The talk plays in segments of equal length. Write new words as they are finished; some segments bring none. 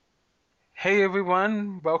Hey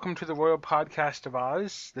everyone, welcome to the Royal Podcast of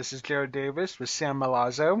Oz. This is Jared Davis with Sam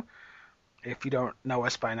Milazzo, if you don't know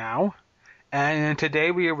us by now. And today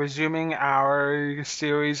we are resuming our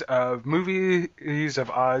series of Movies of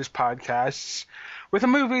Oz podcasts with a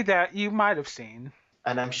movie that you might have seen.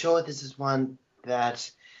 And I'm sure this is one that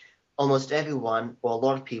almost everyone, or a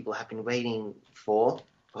lot of people, have been waiting for,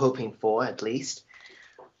 hoping for at least.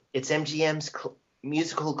 It's MGM's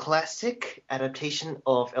musical classic adaptation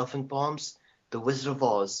of Elfenbaum's The Wizard of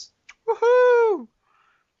Oz. Woohoo!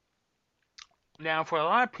 Now, for a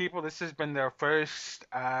lot of people, this has been their first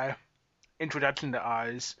introduction to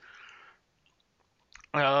Oz.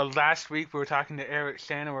 Last week we were talking to Eric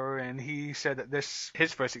Sandler, and he said that this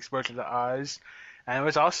his first exposure to Oz, and it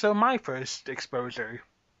was also my first exposure.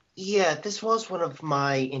 Yeah, this was one of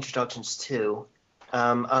my introductions too.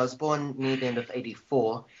 I was born near the end of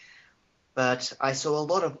 '84, but I saw a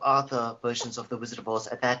lot of other versions of The Wizard of Oz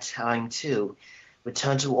at that time too.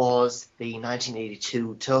 Return to Oz, the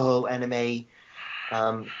 1982 Toho anime,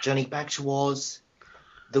 Journey Back to Oz,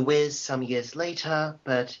 The Wiz some years later,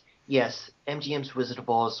 but yes, MGM's Wizard of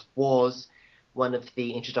Oz was one of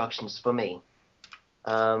the introductions for me.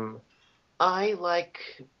 Um, I, like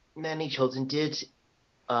many children did,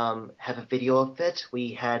 have a video of it.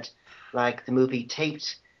 We had like the movie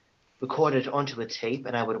taped, recorded onto a tape,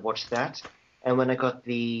 and I would watch that. And when I got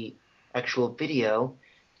the actual video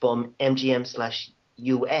from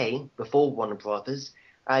MGM/UA before Warner Brothers,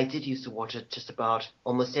 I did used to watch it just about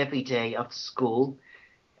almost every day after school,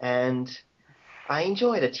 and I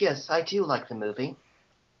enjoyed it. Yes, I do like the movie.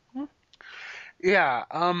 Yeah,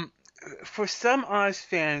 for some Oz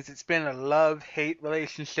fans, it's been a love-hate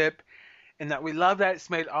relationship in that we love that it's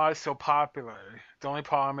made Oz so popular. The only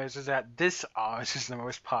problem is that this Oz is the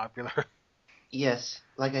most popular. Yes,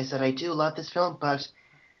 like I said, I do love this film, but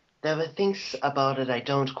there are things about it I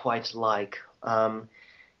don't quite like.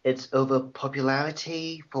 Its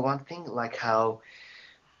overpopularity, for one thing, like how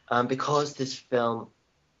because this film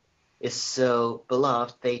is so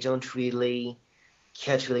beloved, they don't really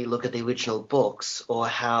care to really look at the original books or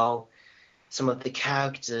how some of the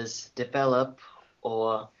characters develop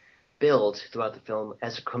or build throughout the film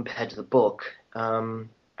as compared to the book.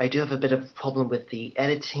 I do have a bit of a problem with the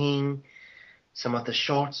editing, some of the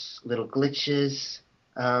shots, little glitches,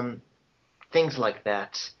 um, things like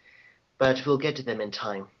that. But we'll get to them in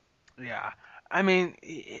time. Yeah, I mean,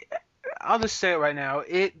 I'll just say it right now.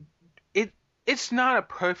 It it's not a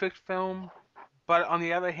perfect film, but on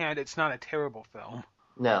the other hand, it's not a terrible film.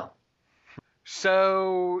 No.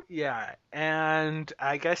 So yeah, and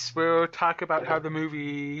I guess we'll talk about how the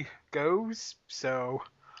movie goes. So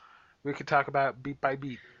we could talk about beat by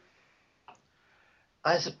beat.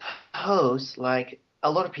 I suppose, like, a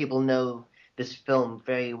lot of people know this film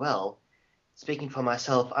very well. Speaking for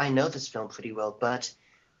myself, I know this film pretty well, but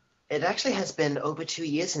it actually has been over 2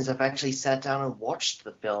 years since I've actually sat down and watched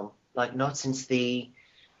the film. Like, not since the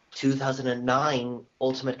 2009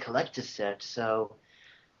 Ultimate Collector's set. So,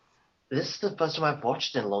 this is the first time I've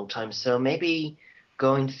watched it in a long time. So, maybe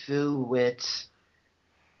going through it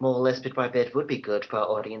more or less bit by bit would be good for our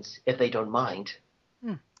audience if they don't mind.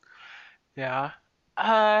 Hmm. Yeah.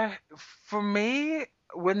 Uh, for me,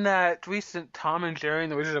 when that recent Tom and Jerry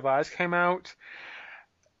and the Wizard of Oz came out,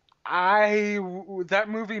 that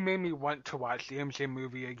movie made me want to watch the MJ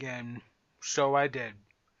movie again. So I did.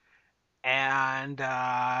 And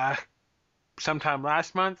sometime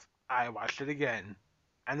last month, I watched it again.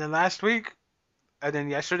 And then last week, and then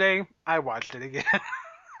yesterday, I watched it again.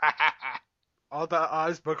 All the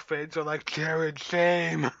Oz book fans are like, Jared,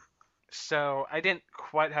 shame. So I didn't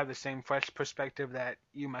quite have the same fresh perspective that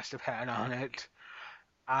you must have had on it.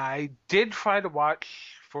 I did try to watch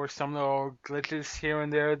for some little glitches here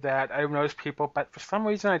and there that I've noticed people, but for some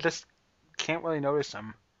reason I just can't really notice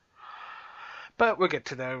them. But we'll get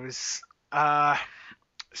to those. Uh,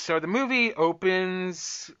 so the movie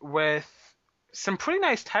opens with some pretty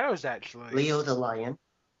nice titles, actually. Leo the Lion.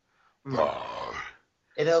 Hmm. Roar.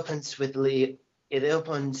 It opens with Leo. It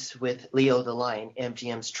opens with Leo the Lion,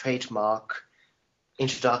 MGM's trademark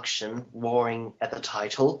introduction, roaring at the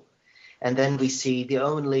title, and then we see the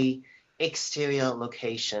only exterior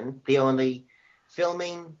location, the only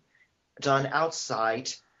filming done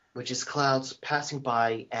outside, which is clouds passing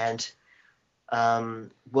by and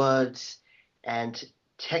words and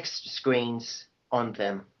text screens on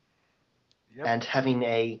them, Yep. and having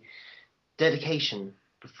a dedication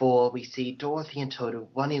before we see Dorothy and Toto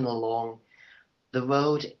running along the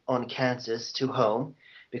road on Kansas to home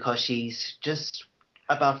because she's just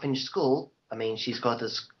about finished school. I mean, she's got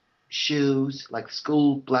this shoes, like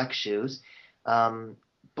school black shoes,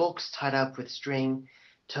 books tied up with string,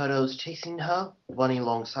 Toto's chasing her, running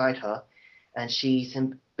alongside her, and she's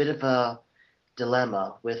in a bit of a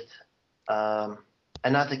dilemma with um,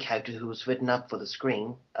 another character who's written up for the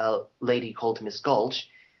screen, a lady called Miss Gulch.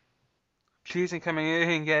 She isn't coming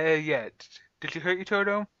in yet. Did she hurt you,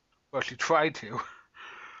 Toto? Well, she tried to.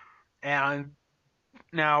 And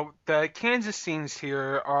now the Kansas scenes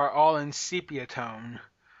here are all in sepia tone,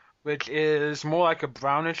 which is more like a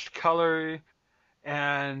brownish color.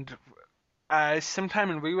 And sometime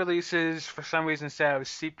in re-releases, for some reason, instead of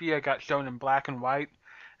sepia, got shown in black and white.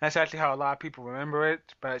 That's actually how a lot of people remember it,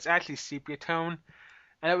 but it's actually sepia tone.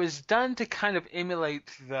 And it was done to kind of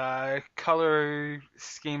emulate the color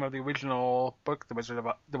scheme of the original book,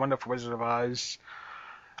 The Wonderful Wizard of Oz.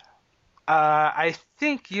 I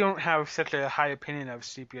think you don't have such a high opinion of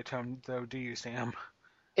sepia tone, though, do you, Sam?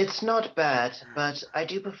 It's not bad, but I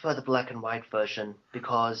do prefer the black and white version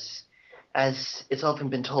because, as it's often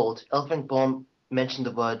been told, Elfring Baum mentioned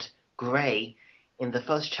the word grey in the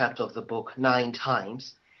first chapter of the book 9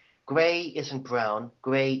 times. Grey isn't brown,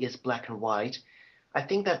 grey is black and white. I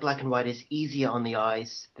think that black and white is easier on the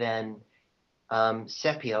eyes than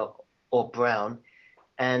sepia or brown,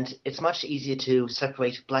 and it's much easier to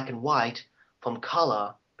separate black and white from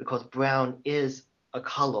color because brown is a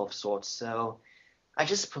color of sorts. So I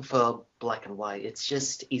just prefer black and white. It's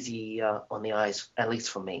just easy on the eyes, at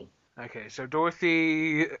least for me. Okay, so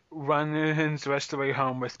Dorothy runs the rest of the way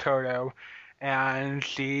home with Toto, and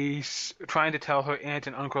she's trying to tell her aunt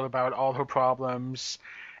and uncle about all her problems.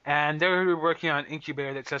 And they're working on an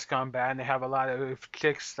incubator that's just gone bad, and they have a lot of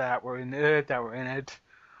chicks that were in it.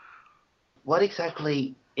 What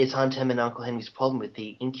exactly is Aunt Em and Uncle Henry's problem with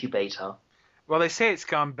the incubator? Well, they say it's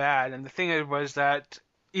gone bad, and the thing was that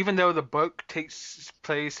even though the book takes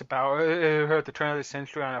place about her at the turn of the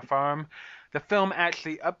century on a farm, the film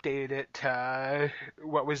actually updated it to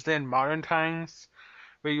what was then modern times,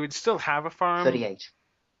 where you would still have a farm. 38.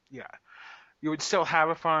 Yeah, you would still have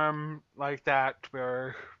a farm like that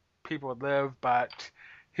where people would live, but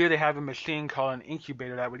here they have a machine called an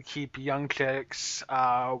incubator that would keep young chicks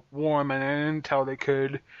warm until they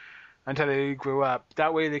grew up.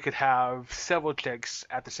 That way they could have several chicks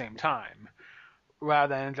at the same time,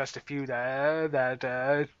 rather than just a few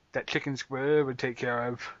that chickens would take care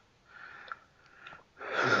of.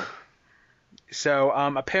 Hmm. So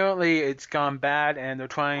apparently it's gone bad, and they're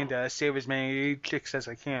trying to save as many chicks as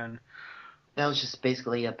they can. That was just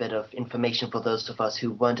basically a bit of information for those of us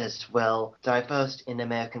who weren't as well diverse in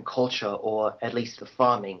American culture, or at least the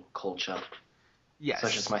farming culture, such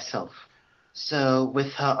as Yes. myself. So,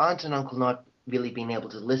 with her aunt and uncle not really being able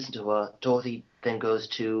to listen to her, Dorothy then goes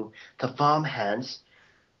to the farmhands,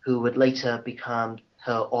 who would later become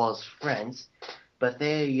her Oz friends, but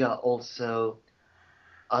they are also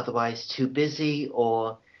otherwise too busy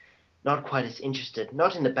or not quite as interested,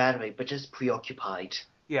 not in a bad way, but just preoccupied.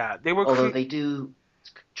 Yeah, they were Although they do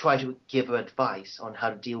try to give her advice on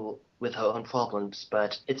how to deal with her own problems,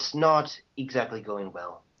 but it's not exactly going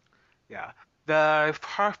well. yeah. The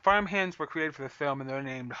farmhands were created for the film, and they're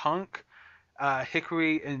named Hunk,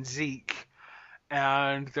 Hickory, and Zeke,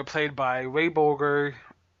 and they're played by Ray Bolger,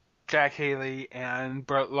 Jack Haley, and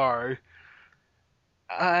Burt Lard.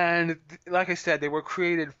 And like I said, they were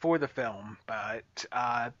created for the film, but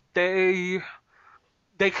they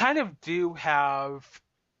kind of do have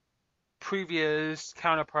previous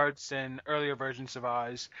counterparts in earlier versions of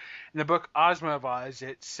Oz. In the book Ozma of Oz,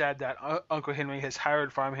 it said that Uncle Henry has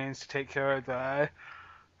hired farmhands to take care of the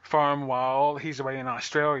farm while he's away in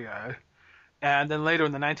Australia. And then later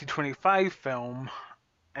in the 1925 film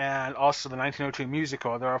and also the 1902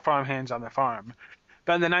 musical, there are farmhands on the farm.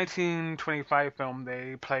 But in the 1925 film,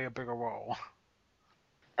 they play a bigger role.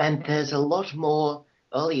 And there's a lot more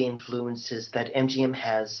early influences that MGM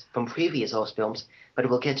has from previous Oz films, but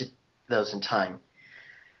we'll get to those in time.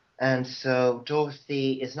 And so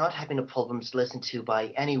Dorothy is not having the problems listened to by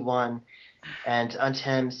anyone, and Aunt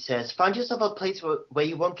Em says, "Find yourself a place where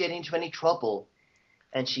you won't get into any trouble."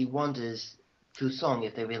 And she wonders through song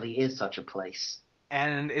if there really is such a place.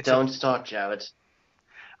 And it's a Don't start, Jared.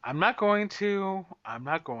 I'm not going to. I'm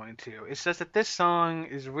not going to. It's just that this song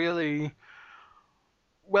is really,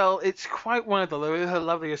 well, it's quite one of the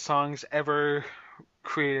loveliest songs ever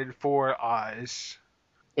created for Oz.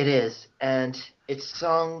 It is, and it's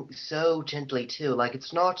sung so gently too. Like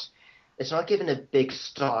it's not given a big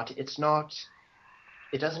start. It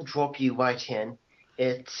doesn't drop you right in.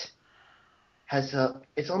 It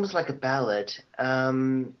it's almost like a ballad.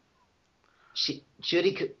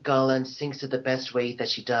 Judy Garland sings it the best way that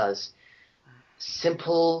she does.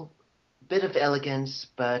 Simple, bit of elegance,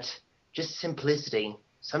 but just simplicity.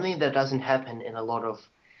 Something that doesn't happen in a lot of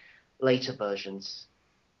later versions.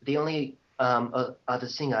 The only other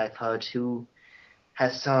singer I've heard who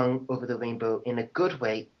has sung Over the Rainbow in a good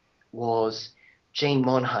way was Jane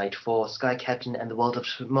Monheit for Sky Captain and the World of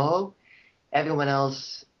Tomorrow. Everyone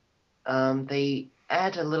else, they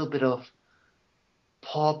add a little bit of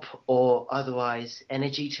pop or otherwise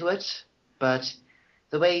energy to it, but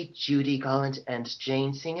the way Judy Garland and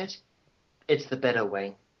Jane sing it, it's the better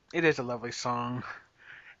way. It is a lovely song.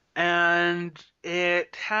 And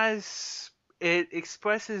it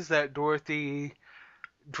expresses that Dorothy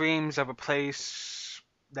dreams of a place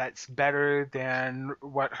that's better than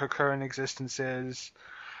what her current existence is.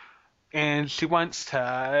 And she wants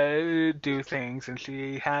to do things and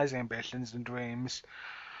she has ambitions and dreams.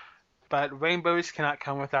 But rainbows cannot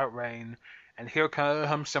come without rain. And here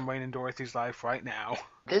comes some rain in Dorothy's life right now.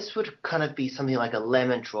 This would kind of be something like a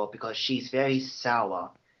lemon drop because she's very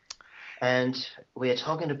sour. And we're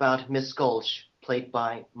talking about Miss Gulch, played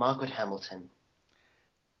by Margaret Hamilton.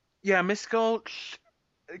 Yeah, Miss Gulch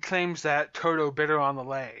claims that Toto bit her on the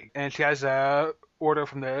leg, and she has a order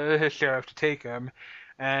from the sheriff to take him,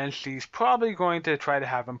 and she's probably going to try to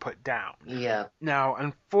have him put down. Yeah. Now,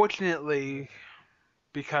 unfortunately,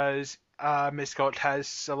 because Miss Gulch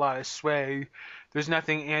has a lot of sway, there's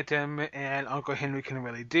nothing Aunt Em and Uncle Henry can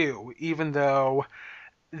really do, even though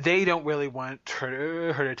they don't really want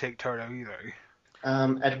her to take Toto either.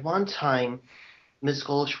 At one time, Miss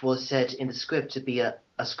Gulch was said in the script to be a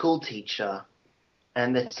school teacher,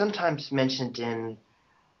 and that's sometimes mentioned in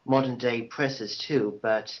modern day presses too,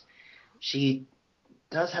 but she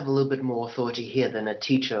does have a little bit more authority here than a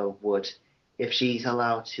teacher would if she's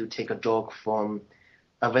allowed to take a dog from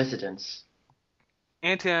a residence.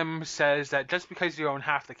 Aunt Em says that just because you own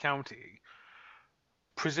half the county,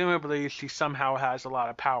 presumably she somehow has a lot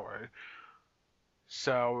of power.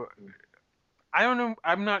 So I don't know.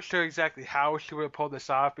 I'm not sure exactly how she would have pulled this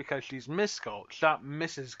off because she's Miss Gulch, not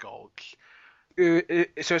Mrs. Gulch. So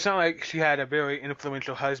it's not like she had a very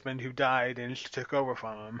influential husband who died and she took over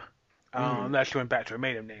from him. Mm. Unless she went back to her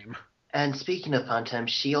maiden name. And speaking of Aunt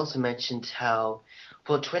she also mentioned how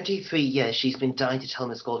for 23 years she's been dying to tell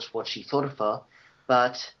Miss Gulch what she thought of her,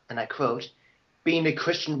 but, and I quote, being a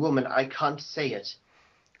Christian woman, I can't say it.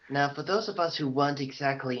 Now, for those of us who weren't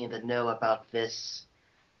exactly in the know about this,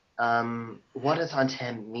 what does Aunt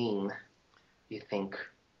Em mean, do you think?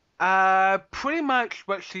 Pretty much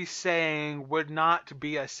what she's saying would not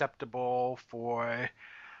be acceptable for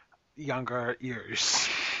younger ears.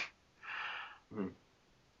 Hmm.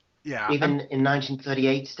 Yeah, Even in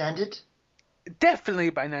 1938 standard?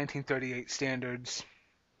 definitely by 1938 standards.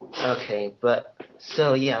 Okay, but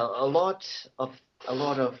so yeah, a lot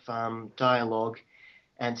of dialogue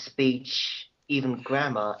and speech, even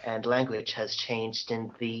grammar and language has changed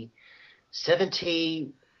in the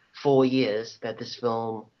 74 years that this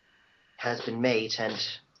film has been made and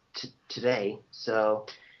today. So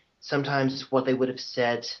sometimes what they would have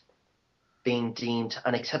said being deemed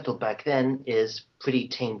unacceptable back then is pretty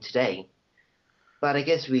tame today. But I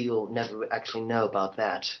guess we will never actually know about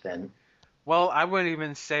that then. Well, I wouldn't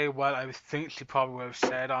even say what I think she probably would have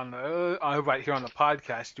said on the right here on the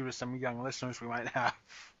podcast due to some young listeners we might have.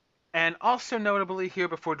 And also notably here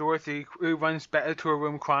before Dorothy runs back to her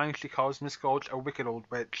room crying, she calls Miss Gulch a wicked old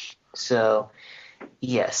witch. So,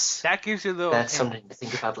 yes, That gives you a little that's hint. something to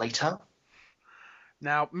think about later.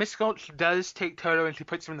 Now, Miss Gulch does take Toto and she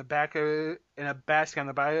puts him in the back in a basket on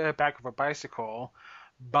the back of her bicycle,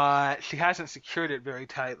 but she hasn't secured it very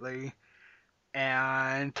tightly,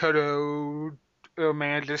 and Toto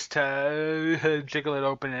manages to jiggle it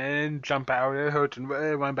open and jump out of it and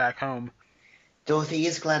run back home. Dorothy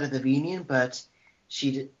is glad of the reunion, but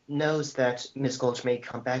she knows that Miss Gulch may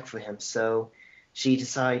come back for him, so she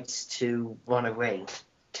decides to run away,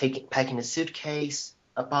 packing a suitcase,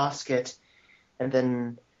 a basket, and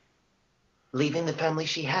then leaving the family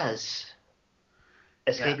she has,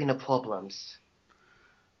 Yeah, escaping the problems.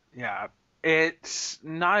 yeah. It's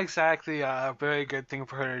not exactly a very good thing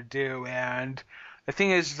for her to do, and the thing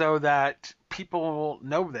is, though, that people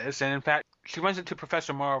know this, and in fact, she runs into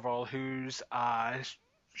Professor Marvel, who's a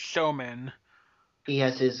showman. He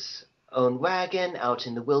has his own wagon out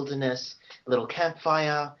in the wilderness, a little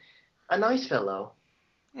campfire, a nice fellow.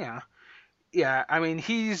 Yeah, yeah. I mean,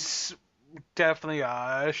 he's definitely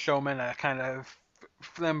a showman, a kind of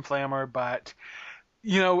flim flammer, but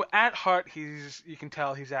at heart, you can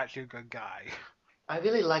tell he's actually a good guy. I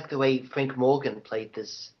really like the way Frank Morgan played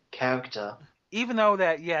this character. Even though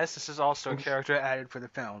that, yes, this is also a character added for the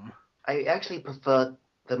film. I actually prefer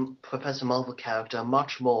the Professor Marvel character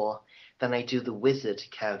much more than I do the wizard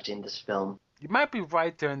character in this film. You might be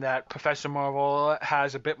right there in that Professor Marvel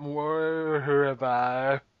has a bit more of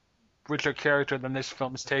a richer character than this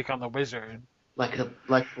film's take on the wizard. like a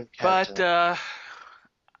likable But character.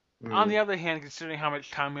 on Mm. the other hand, considering how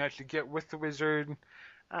much time we actually get with the wizard,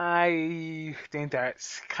 I think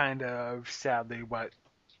that's kind of sadly what's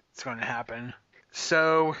going to happen.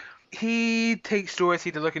 So he takes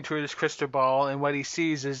Dorothy to look into his crystal ball, and what he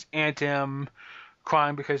sees is Aunt Em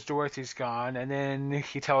crying because Dorothy's gone, and then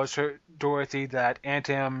he tells Dorothy that Aunt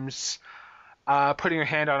Em's putting her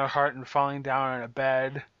hand on her heart and falling down on a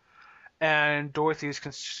bed, and Dorothy's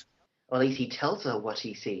Or at least he tells her what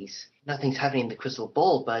he sees. Nothing's happening in the crystal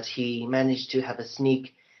ball, but he managed to have a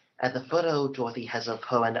sneak at the photo Dorothy has of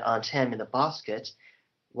her and Aunt Em in the basket,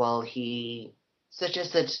 while he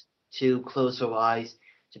suggested to close her eyes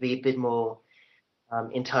to be a bit more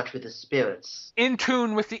in touch with the spirits. in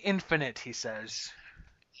tune with the infinite, he says.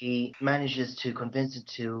 He manages to convince her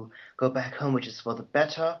to go back home, which is for the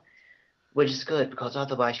better, which is good because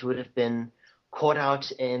otherwise she would have been caught out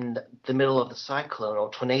in the middle of the cyclone or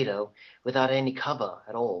tornado without any cover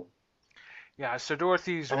at all. Yeah, so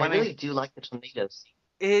Dorothy's And I running. really do like the tornadoes.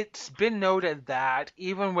 It's been noted that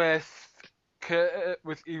even with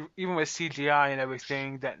CGI and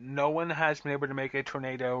everything, that no one has been able to make a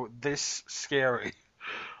tornado this scary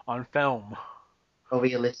on film. Or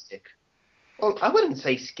realistic. Well, I wouldn't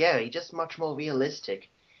say scary, just much more realistic.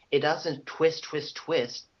 It doesn't twist, twist,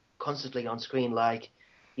 twist constantly on screen like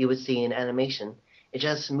you would see in animation. It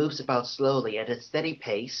just moves about slowly at a steady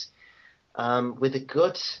pace, with a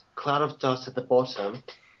good cloud of dust at the bottom,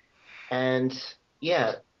 and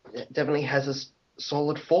yeah, it definitely has a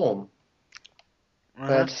solid form. Uh-huh.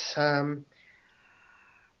 But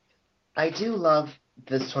I do love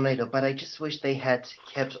this tornado, but I just wish they had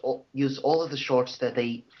used all of the shots that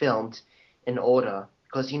they filmed in order.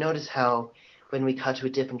 Because you notice how when we cut to a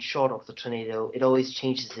different shot of the tornado, it always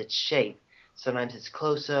changes its shape. Sometimes it's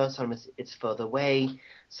closer, sometimes it's further away,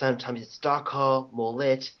 sometimes it's darker, more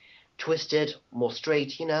lit, twisted, more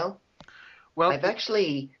straight, you know? Well, I've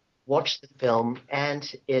actually watched the film and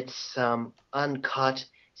its uncut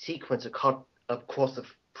sequence across the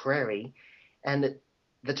prairie, and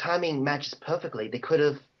the timing matches perfectly. They could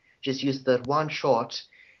have just used that one shot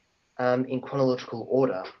in chronological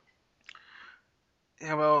order.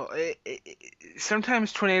 yeah, well,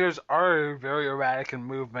 sometimes tornadoes are very erratic in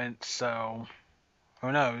movement, so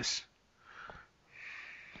who knows?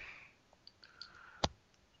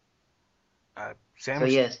 So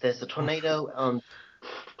Sam's. yes, there's a tornado on.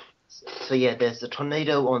 So yeah, there's a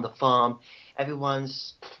tornado on the farm.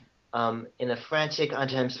 Everyone's in a frantic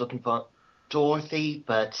attempt looking for Dorothy,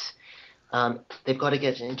 but they've got to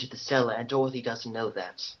get into the cellar, and Dorothy doesn't know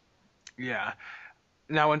that. Yeah.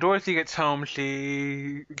 Now, when Dorothy gets home,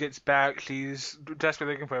 she gets back. She's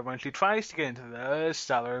desperately looking for everyone. She tries to get into the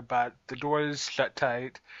cellar, but the door is shut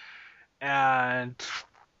tight, and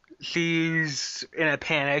she's in a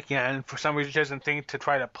panic. And for some reason, she doesn't think to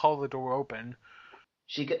try to pull the door open.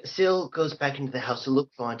 Still goes back into the house to look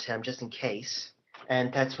for Aunt Em just in case,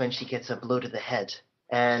 and that's when she gets a blow to the head,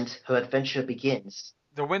 and her adventure begins.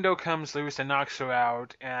 The window comes loose and knocks her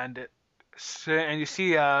out, and you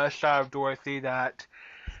see a shot of Dorothy that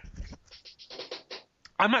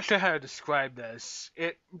I'm not sure how to describe this.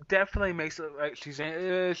 It definitely makes it look like she's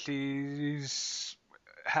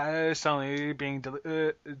has suddenly being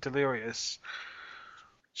delirious.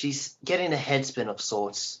 She's getting a headspin of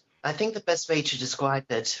sorts. I think the best way to describe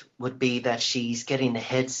it would be that she's getting a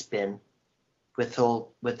headspin with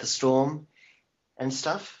the storm and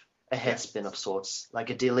stuff. A Yeah. headspin of sorts,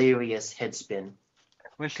 like a delirious headspin.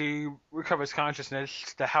 When she recovers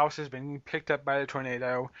consciousness, the house has been picked up by the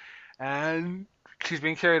tornado, and she's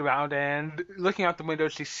being carried around. And looking out the window,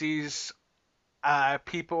 she sees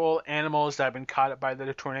people, animals that have been caught up by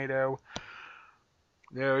the tornado.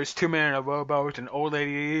 There's two men in a rowboat, an old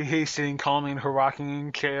lady he's sitting calmly in her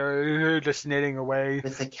rocking chair, just knitting away.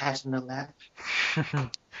 With the cat in her lap.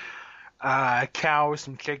 Cows,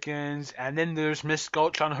 some chickens, and then there's Miss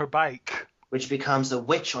Gulch on her bike. Which becomes a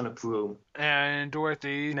witch on a broom. And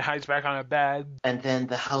Dorothy hides back on a bed. And then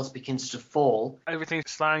the house begins to fall.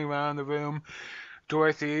 Everything's flying around the room.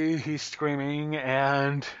 Dorothy, he's screaming,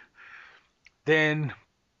 and then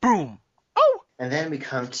boom! Oh! And then we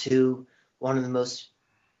come to one of the most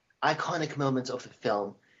iconic moments of the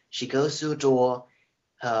film. She goes to a door,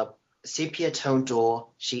 her sepia tone door,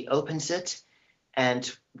 she opens it, and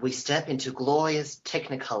we step into glorious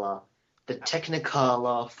Technicolor, the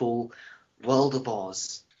Technicolor full world of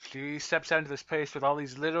Oz. She steps out into this place with all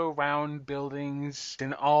these little round buildings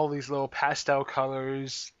and all these little pastel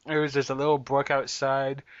colors. There's a little brook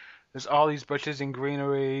outside. There's all these bushes and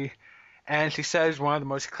greenery. And she says one of the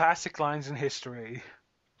most classic lines in history.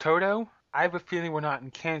 Toto, I have a feeling we're not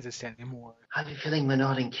in Kansas anymore. I have a feeling we're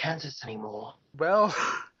not in Kansas anymore. Well,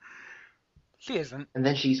 she isn't. And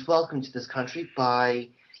then she's welcomed to this country by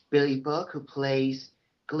Billy Burke, who plays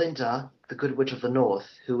Glinda, the Good Witch of the North,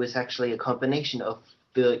 who is actually a combination of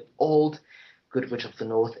the old Good Witch of the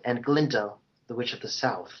North and Glinda, the Witch of the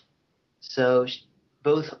South. So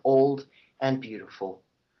both old and beautiful.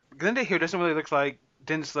 Glinda here doesn't really look like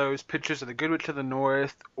Dinslow's pictures of the Good Witch of the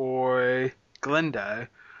North or Glinda,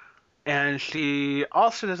 and she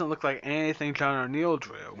also doesn't look like anything John O'Neill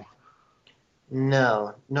drew.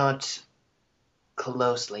 No, not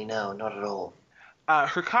closely. No, not at all.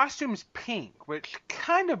 Her costume's pink, which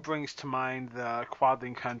kind of brings to mind the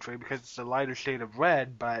Quadling Country because it's a lighter shade of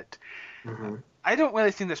red, but Hmm. I don't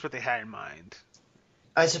really think that's what they had in mind.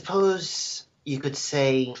 I suppose you could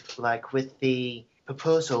say, like, with the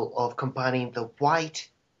proposal of combining the white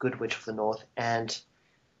Good Witch of the North and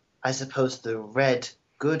I suppose the red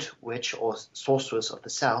Good Witch or Sorceress of the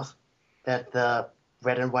South, that the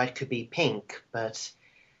red and white could be pink, but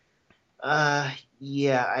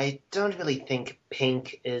yeah, I don't really think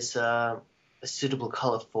pink is a suitable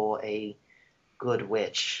color for a good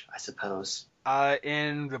witch, I suppose.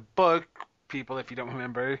 In the book, people, if you don't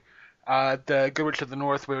remember, the Good Witch of the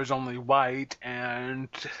North wears only white, and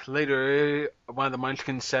later one of the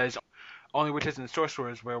Munchkins says only witches and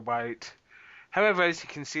sorcerers wear white. However, as you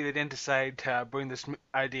can see, they didn't decide to bring this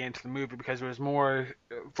idea into the movie because it was more,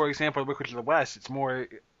 for example, Wicked of the West, it's more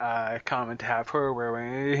common to have her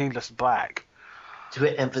wearing anything just black.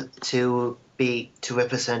 To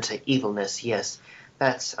represent her evilness, yes,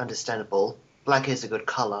 that's understandable. Black is a good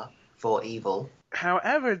color for evil.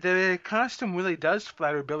 However, the costume really does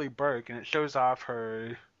flatter Billy Burke, and it shows off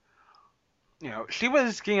her. She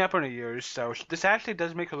was getting up in her years, so this actually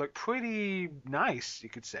does make her look pretty nice, you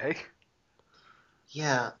could say.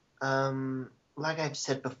 Yeah, like I've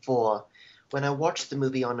said before, when I watched the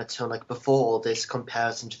movie on its own, like before all this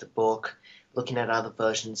comparison to the book, looking at other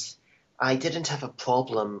versions, I didn't have a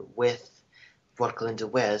problem with what Glinda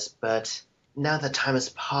wears, but now that time has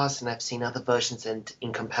passed and I've seen other versions and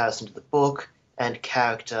in comparison to the book and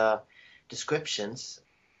character descriptions,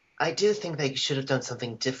 I do think they should have done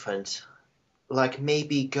something different. Like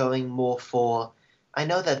maybe going more for. I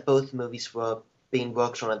know that both movies were being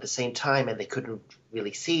worked on at the same time and they couldn't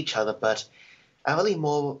really see each other, but I really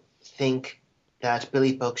more think that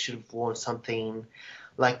Billy Buck should have worn something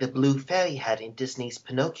like the blue fairy had in Disney's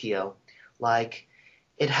Pinocchio. Like,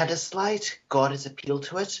 it had a slight goddess appeal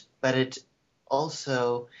to it, but it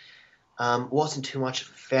also wasn't too much of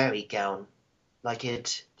a fairy gown. Like,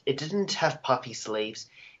 it didn't have puffy sleeves.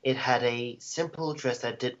 It had a simple dress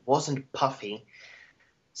that wasn't puffy.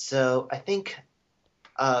 So I think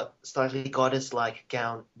a slightly goddess-like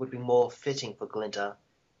gown would be more fitting for Glinda,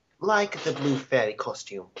 like the blue fairy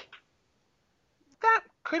costume. That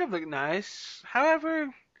could have looked nice. However,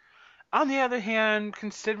 on the other hand,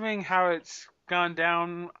 considering how it's gone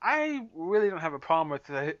down, I really don't have a problem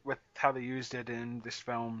with how they used it in this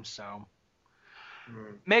film. So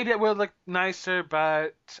Mm, maybe it would look nicer,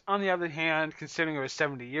 but on the other hand, considering it was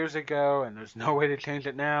 70 years ago and there's no way to change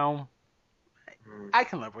it now, mm. I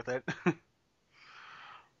can live with it.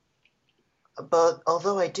 But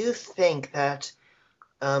although I do think that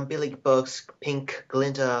Billy Buck's pink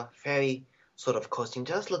Glinda fairy sort of costume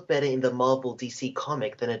does look better in the Marvel DC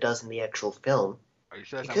comic than it does in the actual film. Are you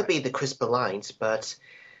sure that's It not could my be the crisper lines, but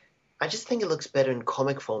I just think it looks better in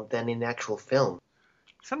comic form than in actual film.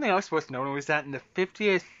 Something else worth noting was that in the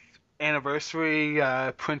 50th anniversary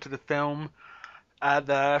print of the film,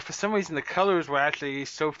 the for some reason the colors were actually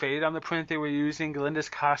so faded on the print they were using. Glinda's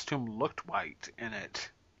costume looked white in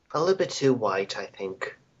it. A little bit too white, I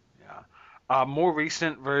think. Yeah. More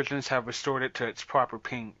recent versions have restored it to its proper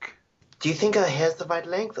pink. Do you think her hair's the right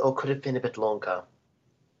length, or could it have been a bit longer?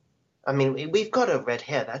 I mean, we've got her red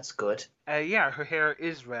hair, that's good. Yeah, her hair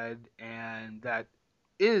is red, and that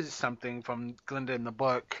is something from Glinda in the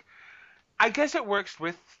book. I guess it works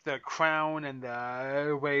with the crown and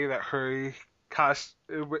the way that her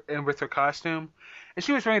and with her costume. If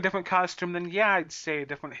she was wearing a different costume, then yeah, I'd say a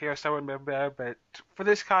different hairstyle would be better. But for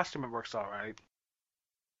this costume, it works all right.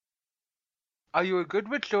 Are you a good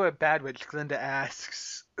witch or a bad witch? Glinda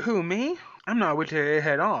asks. Who, me? I'm not a witch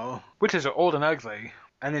at all. Witches are old and ugly.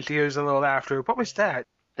 And then she hears a little laughter. What was that?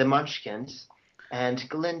 The Munchkins, and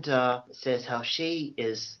Glinda says how she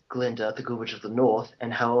is Glinda, the Good Witch of the North,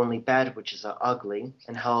 and how only bad witches are ugly,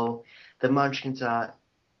 and how the Munchkins are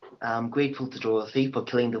grateful to Dorothy for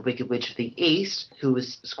killing the Wicked Witch of the East, who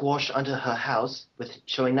was squashed under her house, with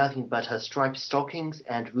showing nothing but her striped stockings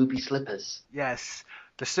and ruby slippers. Yes,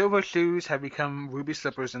 the silver shoes have become ruby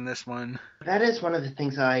slippers in this one. That is one of the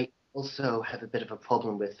things I also have a bit of a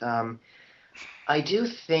problem with. I do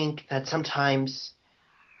think that sometimes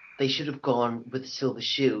they should have gone with silver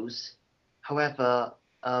shoes. However,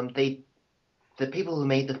 they the people who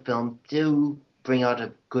made the film do bring out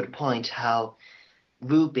a good point how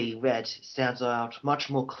ruby red stands out much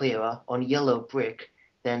more clearer on yellow brick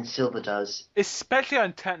than silver does. Especially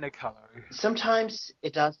on Technicolor. Sometimes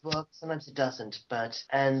it does work, sometimes it doesn't.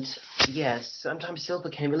 And yes, sometimes silver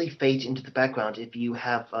can really fade into the background if you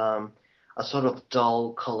have a sort of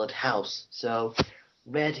dull colored house. So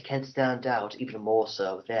red can stand out even more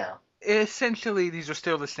so there. Essentially, these are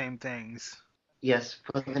still the same things. Yes,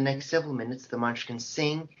 for the next several minutes, the Munchkins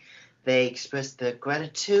sing. They express their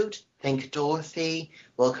gratitude, thank Dorothy,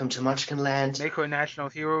 welcome to Munchkinland. Make her a national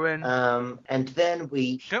heroine. And then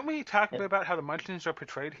we, Shouldn't we talk a bit about how the Munchkins are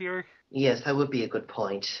portrayed here? yes, that would be a good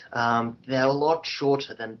point. They're a lot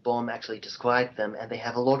shorter than Baum actually described them, and they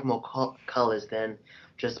have a lot more colors than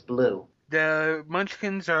just blue. The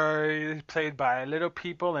Munchkins are played by little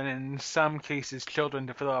people and in some cases children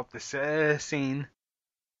to fill up the scene.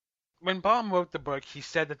 When Baum wrote the book, he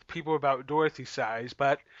said that the people were about Dorothy's size,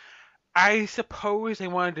 but I suppose they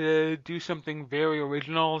wanted to do something very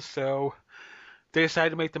original, so they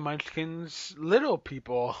decided to make the Munchkins little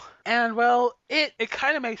people. And well, it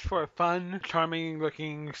kind of makes for a fun, charming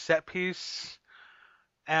looking set piece.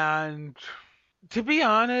 And to be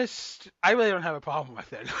honest, I really don't have a problem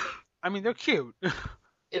with it. I mean, they're cute.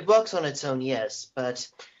 It works on its own, yes, but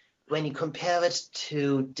when you compare it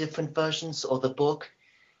to different versions of the book,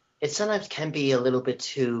 it sometimes can be a little bit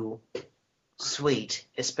too sweet,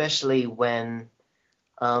 especially when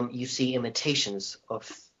you see imitations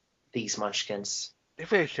of these munchkins. They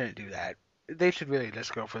really shouldn't do that. They should really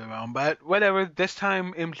just go for their own. But whatever, this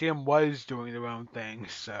time MGM was doing their own thing,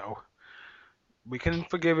 so we can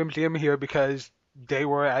forgive MGM here because they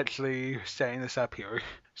were actually setting this up here.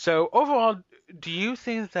 So overall, do you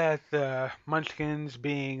think that the Munchkins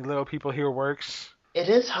being little people here works? It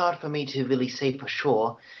is hard for me to really say for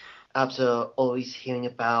sure after always hearing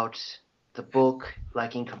about the book,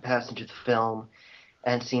 like in comparison to the film,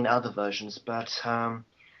 and seeing other versions, but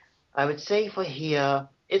I would say for here,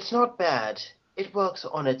 it's not bad. It works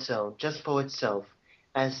on its own, just for itself.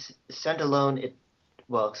 As standalone, it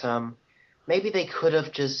works. Maybe they could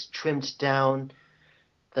have just trimmed down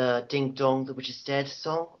the Ding Dong, the Witch is Dead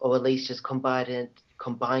song, or at least just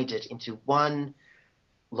combined it into one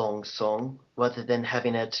long song rather than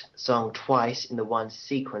having it sung twice in the one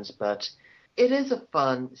sequence. But it is a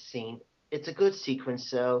fun scene. It's a good sequence,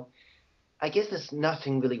 so I guess there's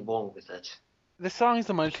nothing really wrong with it. The songs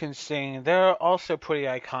the Munchkins sing, they're also pretty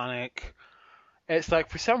iconic. It's like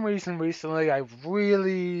for some reason recently I've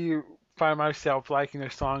really found myself liking their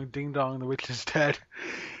song Ding Dong the Witch is Dead.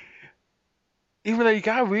 Even though you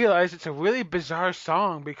gotta realize it's a really bizarre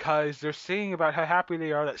song because they're singing about how happy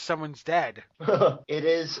they are that someone's dead. It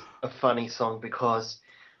is a funny song because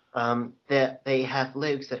they have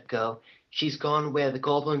lyrics that go, "She's gone where the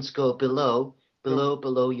goblins go below, below,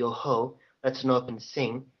 below your hoe. Let's not up and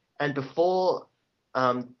sing." And before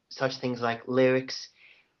such things like lyrics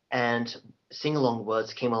and sing-along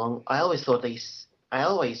words came along, I always thought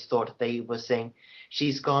they were saying,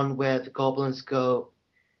 "She's gone where the goblins go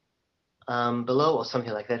below," or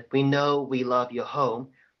something like that. "We know we love your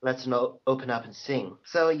home. Let's open up and sing."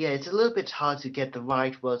 So yeah, it's a little bit hard to get the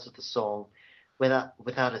right words of the song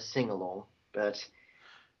without a sing along. But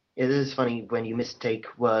it is funny when you mistake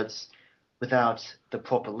words without the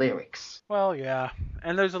proper lyrics. Well, yeah.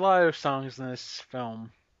 And there's a lot of songs in this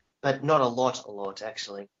film. But not a lot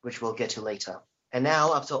actually, which we'll get to later. And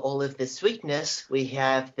now, after all of this sweetness, we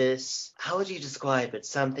have this, how would you describe it?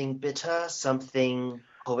 Something bitter, something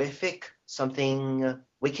horrific, something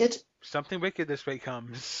wicked? Something wicked this way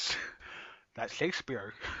comes. That's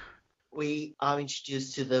Shakespeare. We are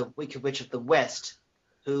introduced to the Wicked Witch of the West,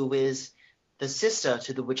 who is the sister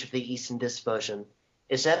to the Witch of the East in this version.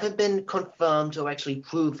 It's never been confirmed or actually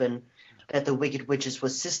proven that the Wicked Witches were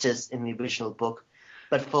sisters in the original book,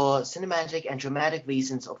 but for cinematic and dramatic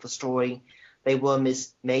reasons of the story, they were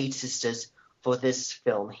made sisters for this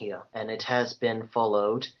film here, and it has been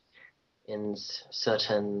followed in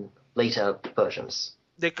certain later versions.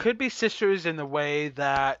 They could be sisters in the way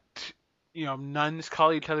that, nuns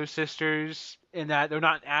call each other sisters, in that they're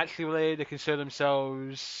not actually related. They consider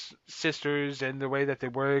themselves sisters in the way that they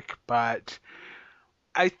work, but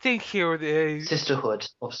I think here they. Sisterhood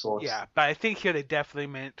of sorts. Yeah, but I think here they definitely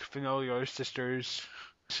meant familiar sisters.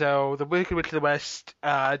 So the Wicked Witch of the West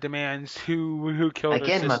demands who killed her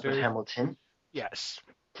Again, sister. Margaret Hamilton. Yes,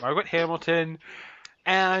 Margaret Hamilton.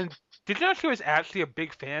 And did you know she was actually a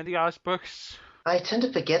big fan of the Oz books? I tend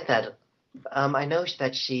to forget that I know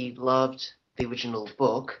that she loved the original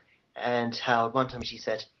book, and how at one time she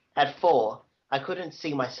said, at 4, I couldn't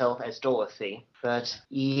see myself as Dorothy. But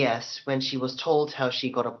yes, when she was told how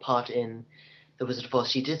she got a part in The Wizard of Oz,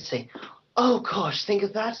 she did say, oh gosh, think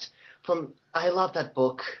of that! I love that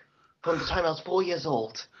book from the time I was 4 years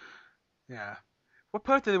old. Yeah. What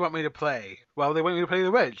part do they want me to play? Well, they want me to play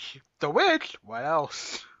the witch. The witch? What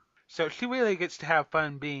else? So she really gets to have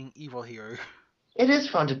fun being evil here. It is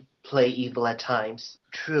fun to play evil at times.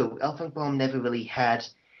 True, Elfenbaum never really had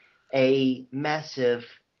a massive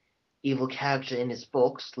evil character in his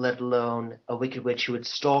books, let alone a wicked witch who would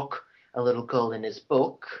stalk a little girl in his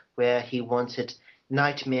book, where he wanted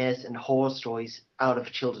nightmares and horror stories out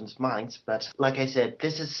of children's minds. But like I said,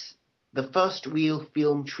 this is the first real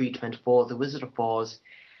film treatment for The Wizard of Oz.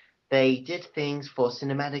 They did things for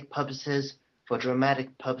cinematic purposes, for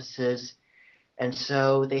dramatic purposes, and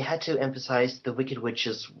so they had to emphasize the Wicked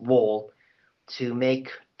Witch's role to make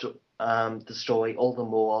the story all the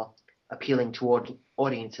more appealing toward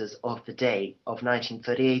audiences of the day of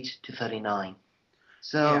 1938 to 39.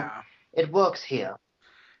 So Yeah. it works here.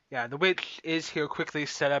 Yeah, the witch is here quickly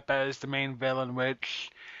set up as the main villain, which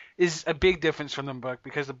is a big difference from the book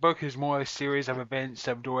because the book is more a series of events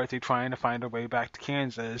of Dorothy trying to find her way back to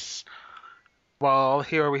Kansas. While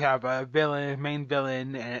here we have a villain, main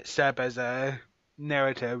villain, and it's set up as a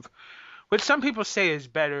narrative, which some people say is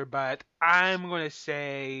better, but I'm going to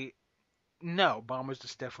say no, Bomb was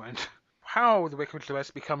just different. How the Wicked Witch of the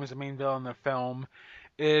West becomes the main villain in the film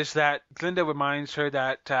is that Glinda reminds her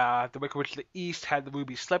that the Wicked Witch of the East had the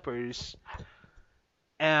ruby slippers,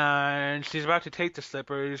 and she's about to take the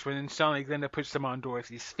slippers when suddenly Glinda puts them on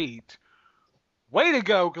Dorothy's feet. Way to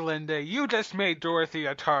go, Glinda! You just made Dorothy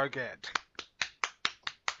a target.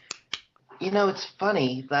 You know, it's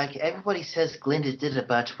funny, like everybody says Glinda did it,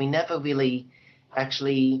 but we never really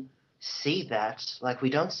actually see that. Like, we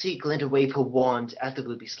don't see Glinda wave her wand at the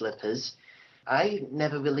ruby slippers. I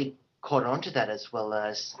never really caught on to that as well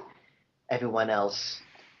as everyone else.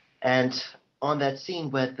 And on that scene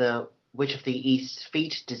where the Witch of the East's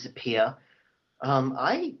feet disappear,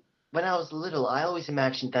 I when I was little, I always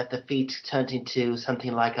imagined that the feet turned into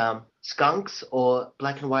something like skunks or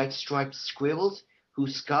black and white striped squirrels who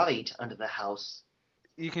scurried under the house.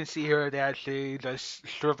 You can see her, they actually just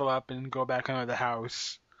shrivel up and go back under the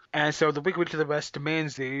house. And so the Wicked Witch of the West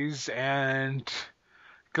demands these, and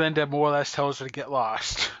Glinda more or less tells her to get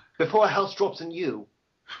lost. Before a house drops on you.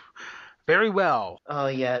 Very well. Oh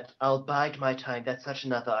yeah, I'll bide my time. That's such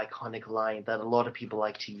another iconic line that a lot of people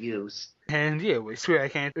like to use. And you, I swear I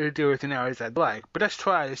can't do it in hours I'd like, but just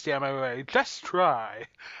try to stay on my way. Just try.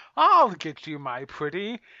 I'll get you, my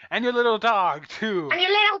pretty, and your little dog, too. And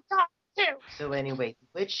your little dog, too. So anyway,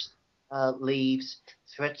 the witch leaves,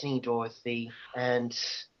 threatening Dorothy, and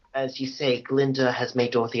as you say, Glinda has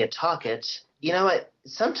made Dorothy a target. You know what?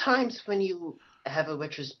 Sometimes when you have a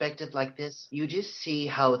retrospective like this, you just see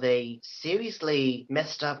how they seriously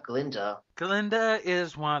messed up Glinda. Glinda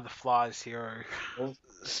is one of the flaws here. Well,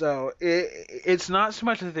 So it's not so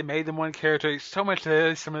much that they made them one character, it's so much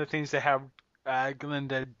that some of the things they have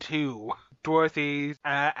Glinda do. Dorothy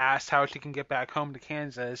asks how she can get back home to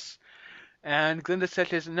Kansas, and Glinda says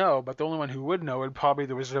she doesn't know, but the only one who would know would probably be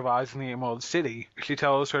the Wizard of Oz in the Emerald City. She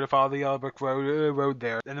tells her to follow the Yellow Brick road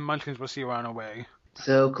there, and the Munchkins will see her on her way.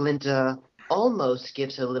 So Glinda almost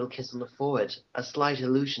gives her a little kiss on the forehead, a slight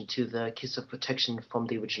allusion to the kiss of protection from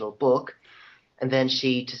the original book, and then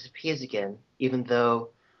she disappears again, even though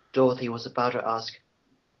Dorothy was about to ask,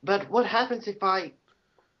 but what happens if I...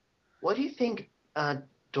 What do you think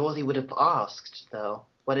Dorothy would have asked, though?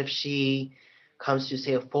 What if she comes to,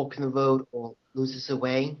 say, a fork in the road or loses her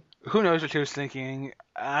way? Who knows what she was thinking?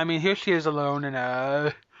 I mean, here she is alone in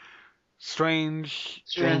a strange,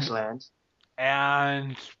 Strange land.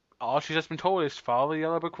 and all she's just been told is follow the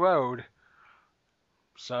Yellow Brick Road.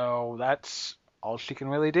 So that's all she can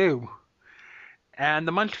really do. And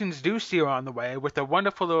the Munchkins do see her on the way with a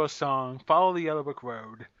wonderful little song, Follow the Yellow Brick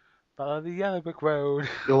Road. Follow the Yellow Brick Road.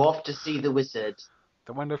 Go off to see the wizard.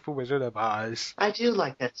 The Wonderful Wizard of Oz. I do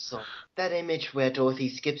like that song. That image where Dorothy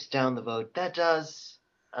skips down the road, that does...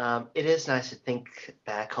 it is nice to think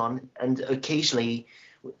back on, and occasionally,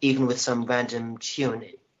 even with some random tune,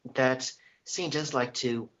 that scene does like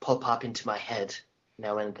to pop up into my head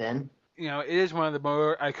now and then. You know, it is one of the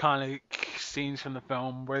more iconic scenes from the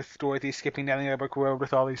film with Dorothy skipping down the Yellow Brick Road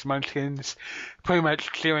with all these Munchkins pretty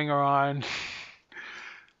much cheering her on.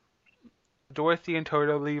 Dorothy and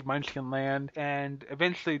Toto leave Munchkin Land, and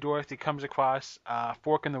eventually Dorothy comes across a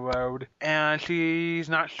fork in the road, and she's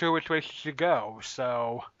not sure which way she should go.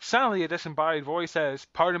 So suddenly a disembodied voice says,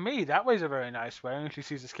 "Pardon me, that way's a very nice way," and she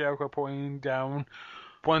sees the Scarecrow pointing down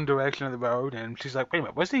one direction of the road, and she's like, "Wait a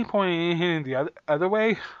minute, wasn't he pointing the other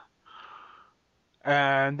way?"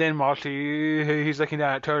 And then while he's looking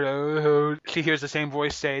down at Toto, she hears the same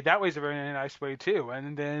voice say, "That way's a very nice way too."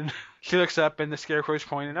 And then she looks up, and the Scarecrow's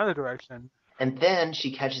pointing another direction. And then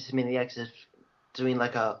she catches him in the act of doing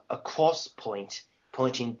like a cross point,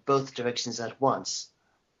 pointing both directions at once.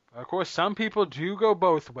 Of course, some people do go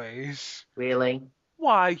both ways. Really?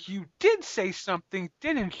 Why, you did say something,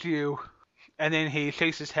 didn't you? And then he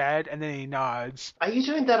shakes his head, and then he nods. Are you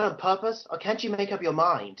doing that on purpose, or can't you make up your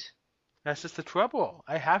mind? That's just the trouble.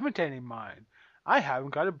 I haven't any mind. I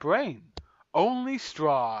haven't got a brain. Only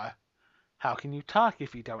straw. How can you talk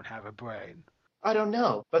if you don't have a brain? I don't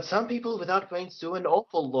know, but some people without brains do an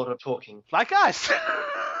awful lot of talking. Like us!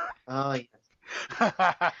 Oh,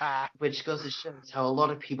 yes. Which goes to show how a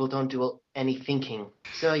lot of people don't do any thinking.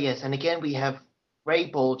 So, yes, and again we have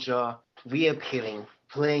Ray Bolger reappearing,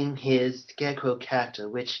 playing his Scarecrow character,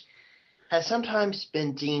 which has sometimes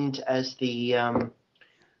been deemed as the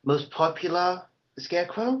most popular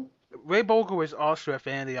Scarecrow. Ray Bolger was also a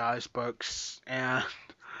fan of the Oz books, and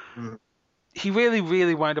he really,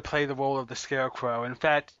 really wanted to play the role of the Scarecrow. In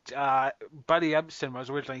fact, Buddy Ebsen was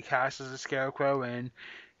originally cast as a Scarecrow, and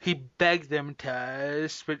he begged them to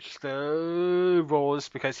switch the roles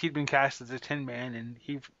because he'd been cast as a Tin Man, and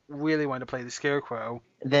he really wanted to play the Scarecrow.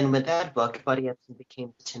 Then with that book, Buddy Ebsen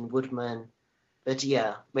became the Tin Woodman. But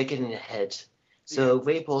yeah, we're getting ahead. So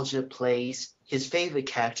Ray Bolger plays his favorite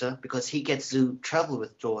character because he gets to travel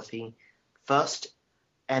with Dorothy first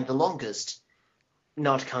and the longest,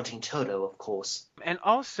 not counting Toto, of course. And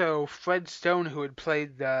also, Fred Stone, who had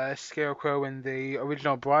played the Scarecrow in the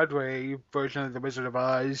original Broadway version of The Wizard of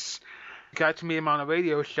Oz, got to meet him on a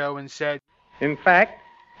radio show and said, "In fact,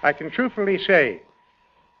 I can truthfully say,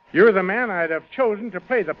 you're the man I'd have chosen to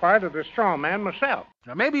play the part of the strong man myself."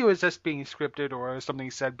 Now, maybe it was just being scripted or something he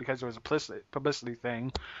said because it was a publicity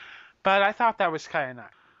thing, but I thought that was kind of nice.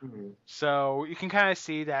 Mm-hmm. So you can kind of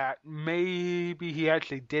see that maybe he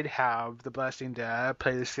actually did have the blessing to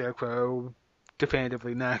play the Scarecrow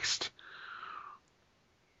definitively next.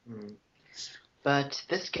 Mm. But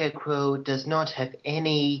this Scarecrow does not have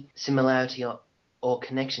any similarity or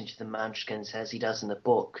connection to the Munchkins as he does in the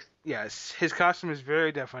book. Yes, his costume is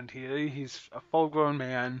very different. He's a full-grown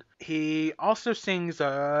man. He also sings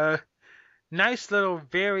a nice little,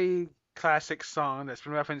 very classic song that's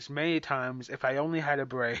been referenced many times, "If I Only Had a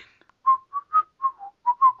Brain."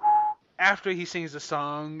 After he sings the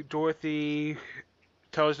song, Dorothy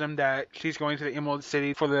tells him that she's going to the Emerald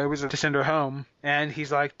City for the wizard to send her home. And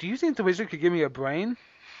he's like, "Do you think the wizard could give me a brain?"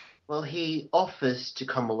 Well, he offers to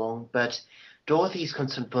come along, but Dorothy's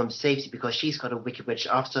concerned for his safety because she's got a wicked witch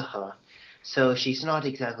after her. So she's not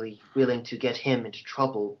exactly willing to get him into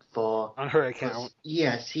trouble for... On her account.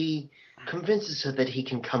 Yes, he convinces her that he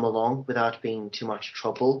can come along without being too much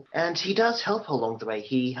trouble. And he does help her along the way.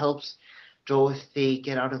 He helps Dorothy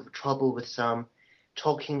get out of trouble with some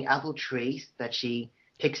talking apple trees that she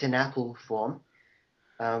picks an apple from,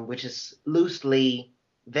 which is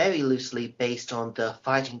very loosely based on the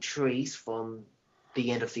fighting trees from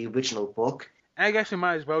the end of the original book. And I guess we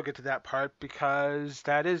might as well get to that part because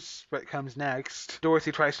that is what comes next.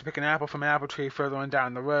 Dorothy tries to pick an apple from an apple tree further on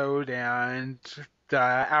down the road, and the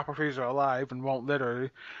apple trees are alive and won't litter.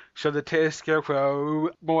 So the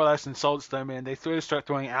Scarecrow more or less insults them, and they start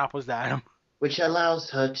throwing apples at him. Which allows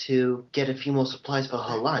her to get a few more supplies for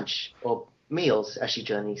her lunch, or meals, as she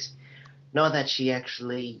journeys. Not that she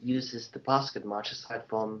actually uses the basket much, aside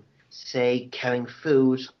from, say, carrying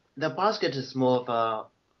food. The basket is more of a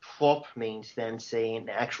prop means than, say, an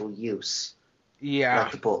actual use. Yeah.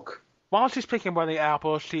 Like the book. While she's picking one of the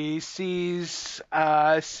apples, she sees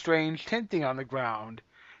a strange tinting on the ground.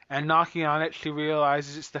 And knocking on it, she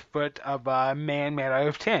realizes it's the foot of a man made out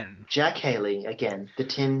of tin. Jack Haley, again, the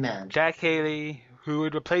Tin Man. Jack Haley, who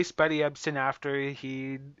had replaced Buddy Ebsen after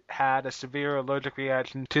he had a severe allergic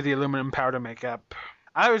reaction to the aluminum powder makeup.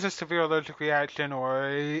 Either it was a severe allergic reaction or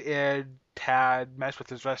it had messed with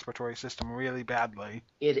his respiratory system really badly.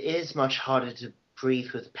 It is much harder to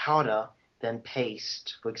breathe with powder than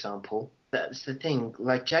paste, for example. That's the thing.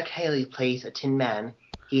 Like, Jack Haley plays a Tin Man.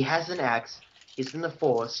 He has an axe. He's in the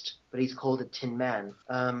forest, but he's called a Tin Man.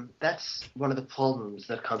 That's one of the problems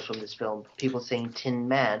that comes from this film. People saying Tin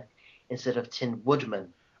Man instead of Tin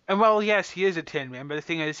Woodman. And well, yes, he is a Tin Man, but the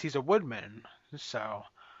thing is, he's a woodman. So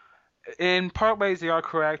In part ways, they are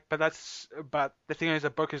correct, but the thing is, the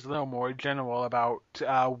book is a little more general about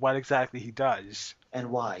what exactly he does. And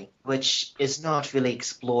why, which is not really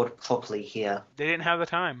explored properly here. They didn't have the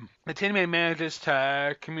time. The Tin Man manages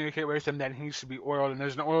to communicate with him that he needs to be oiled, and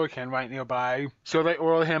there's an oil can right nearby. So they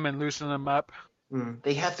oil him and loosen him up.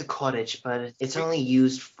 They have the cottage, but it's only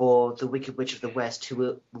used for the Wicked Witch of the West,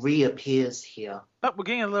 who reappears here. But we're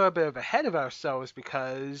getting a little bit ahead of ourselves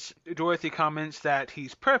because Dorothy comments that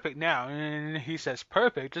he's perfect now, and he says,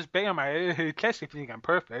 "Perfect? Just bang on my chest if you think I'm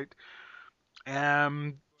perfect."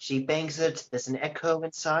 She bangs it, there's an echo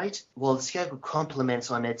inside. Well, the Scarecrow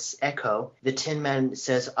compliments on its echo. The Tin Man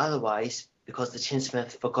says otherwise, because the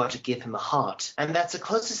tinsmith forgot to give him a heart. And that's the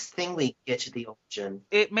closest thing we get to the origin.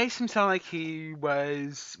 It makes him sound like he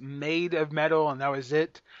was made of metal and that was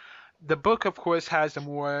it. The book, of course, has a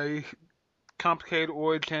more complicated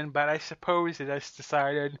origin, but I suppose they just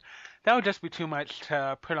decided that would just be too much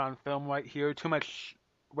to put on film right here.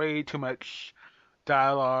 Way too much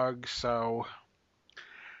dialogue, so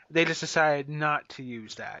they just decided not to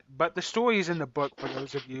use that. But the story is in the book for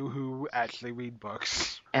those of you who actually read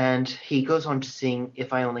books. And he goes on to sing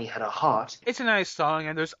If I Only Had a Heart. It's a nice song,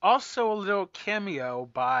 and there's also a little cameo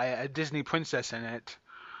by a Disney princess in it.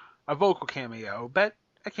 A vocal cameo, but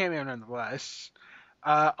a cameo nonetheless.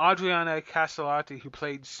 Adriana Castellati, who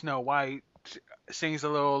played Snow White, sings a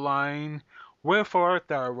little line, "Wherefore art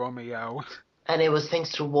thou, Romeo?" And it was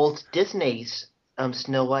thanks to Walt Disney's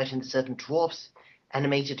Snow White and the Seven Dwarfs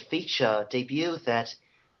animated feature debut that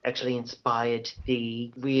actually inspired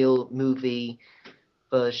the real movie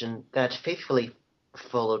version that faithfully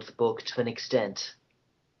followed the book to an extent.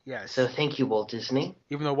 Yes. So thank you, Walt Disney.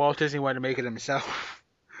 Even though Walt Disney wanted to make it himself.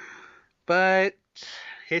 But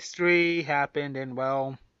history happened, and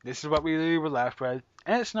well, this is what we were left with,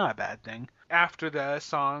 and it's not a bad thing. After the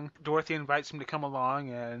song, Dorothy invites him to come along,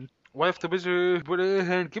 and what if the wizard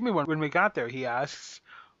would give me one when we got there, he asks.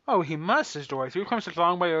 Oh, he must, says Dorothy. We've come such a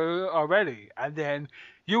long way already. And then,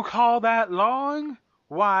 you call that long?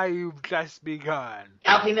 Why, you've just begun.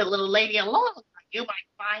 Helping the little lady along, are you, my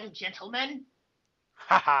fine gentleman?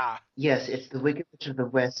 Ha ha. Yes, it's the Wicked Witch of the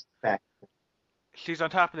West fact. She's on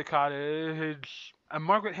top of the cottage, and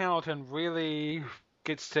Margaret Hamilton really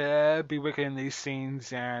gets to be wicked in these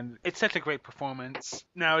scenes, and it's such a great performance.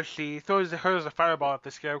 Now she hurls a fireball at the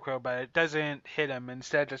Scarecrow, but it doesn't hit him.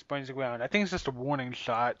 Instead, just burns the ground. I think it's just a warning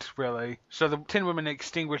shot, really. So the Tin Woman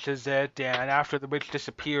extinguishes it, and after the witch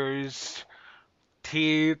disappears,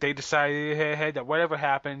 they decide that whatever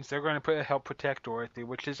happens, they're going to help protect Dorothy,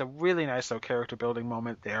 which is a really nice little character building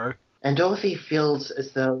moment there. And Dorothy feels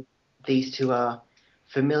as though these two are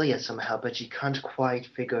familiar somehow, but she can't quite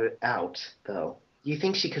figure it out, though. Do you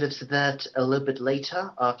think she could have said that a little bit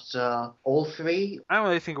later, after all three? I don't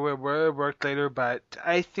really think it would work later, but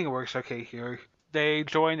I think it works okay here. They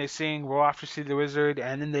join, they sing, we're off to see the wizard,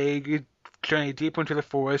 and then they journey deep into the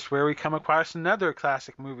forest where we come across another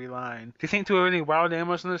classic movie line. Do you think there were any wild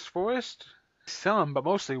animals in this forest? Some, but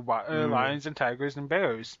mostly lions and tigers and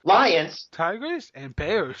bears. Lions? Tigers and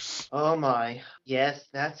bears. Oh my. Yes,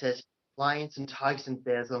 that's it. Lions and tigers and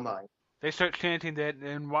bears, oh my. They start chanting that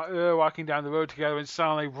and walking down the road together, and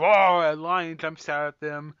suddenly, roar! A lion jumps out at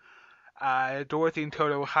them. Dorothy and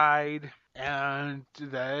Toto hide, and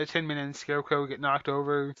the Tin Man and Scarecrow get knocked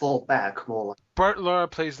over. Fall back, more. Bert Laura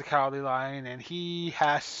plays the Cowardly Lion, and he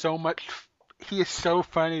is so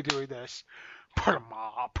funny doing this. Put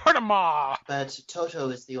 'em off. But Toto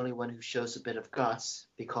is the only one who shows a bit of guts,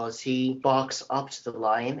 because he barks up to the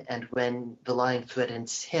lion, and when the lion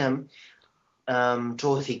threatens him,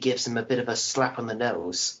 Dorothy gives him a bit of a slap on the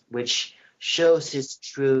nose, which shows his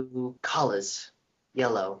true colors,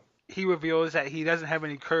 yellow. He reveals that he doesn't have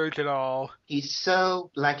any courage at all. He's so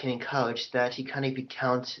lacking in courage that he can't even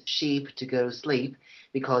count sheep to go to sleep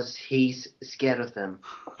because he's scared of them.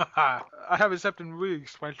 I haven't slept in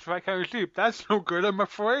weeks. When I can't sleep, that's no good. I'm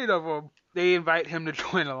afraid of him. They invite him to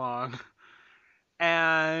join along.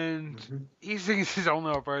 And he sings his own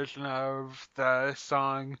little version of the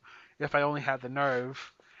song, If I Only Had the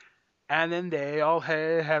Nerve. And then they all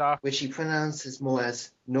head off. Which he pronounces more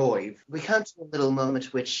as Noive. We come to a little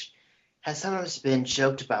moment which has sometimes been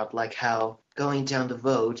joked about, like how going down the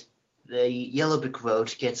road, the yellow brick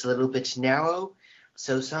road gets a little bit narrow.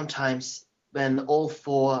 So sometimes when all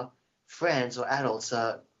four friends or adults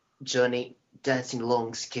are dancing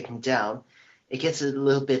along, skipping down, it gets a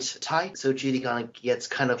little bit tight. So Judy Garland gets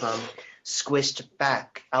kind of squished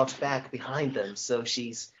out back behind them. So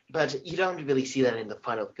but you don't really see that in the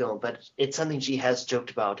final film, but it's something she has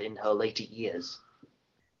joked about in her later years.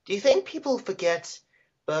 Do you think people forget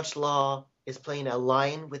Bert Law is playing a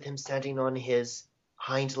lion with him standing on his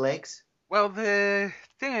hind legs. Well, the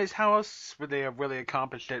thing is, how else would they have really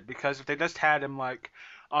accomplished it? Because if they just had him like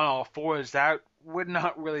on all fours, that would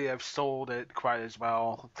not really have sold it quite as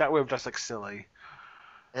well. That would have just looked silly.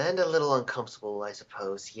 And a little uncomfortable, I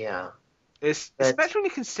suppose, yeah. But Especially when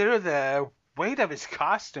you consider the weight of his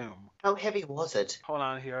costume. how heavy was it? Hold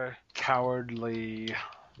on here. Cowardly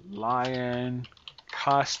Lion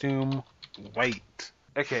costume weight.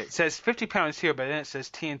 Okay, it says 50 pounds here, but then it says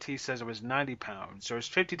TNT says it was 90 pounds. So it's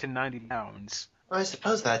 50 to 90 pounds. I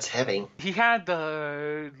suppose that's heavy. He had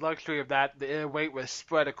the luxury of that. The weight was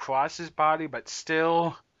spread across his body, but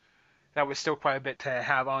still, that was still quite a bit to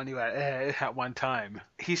have on you at one time.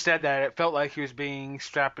 He said that it felt like he was being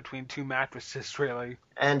strapped between two mattresses, really.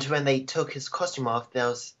 And when they took his costume off, there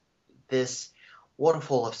was this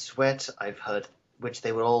waterfall of sweat, I've heard, which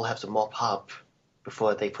they would all have to mop up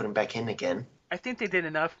before they put him back in again. I think they did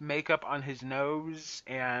enough makeup on his nose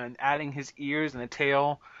and adding his ears and the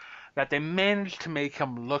tail that they managed to make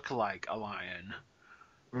him look like a lion,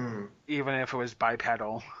 even if it was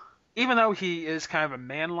bipedal. Even though he is kind of a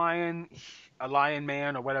man lion, a lion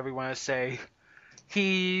man, or whatever you want to say,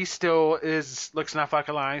 he still looks enough like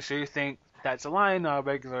a lion, so you think that's a lion, not a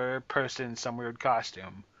regular person in some weird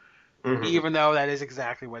costume. Even though that is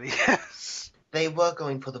exactly what he is. They were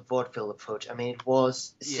going for the vaudeville approach. I mean, it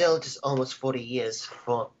was still just almost 40 years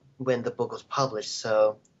from when the book was published,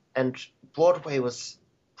 so... And Broadway was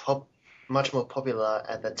much more popular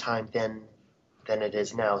at that time than it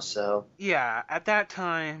is now, so... Yeah, at that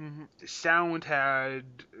time, sound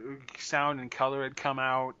and color had come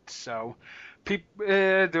out, so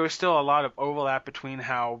there was still a lot of overlap between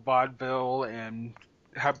how vaudeville and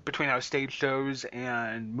between how stage shows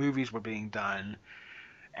and movies were being done,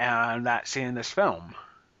 and that seen in this film.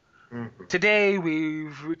 Today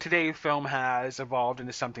film has evolved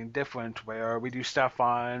into something different, where we do stuff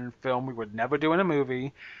on film we would never do in a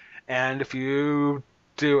movie, and if you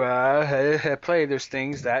do a play, there's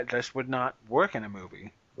things that just would not work in a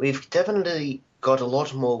movie. We've definitely got a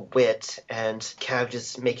lot more wit and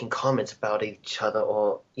characters making comments about each other,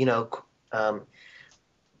 or, blah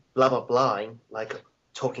blah blah, like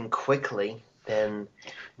talking quickly than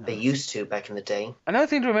they used to back in the day. Another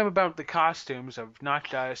thing to remember about the costumes of not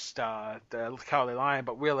just the Cowardly Lion,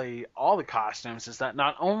 but really all the costumes, is that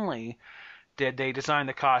not only did they design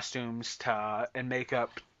the costumes and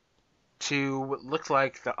makeup to look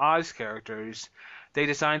like the Oz characters, they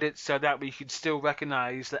designed it so that we could still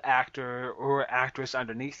recognize the actor or actress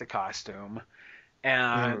underneath the costume,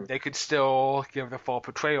 and they could still give the full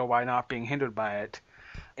portrayal while not being hindered by it.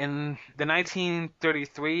 In the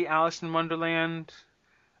 1933 Alice in Wonderland,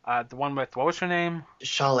 the one with, what was her name?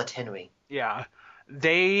 Charlotte Henry. Yeah.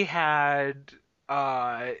 They had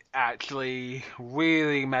actually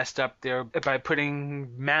really messed up there by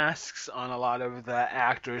putting masks on a lot of the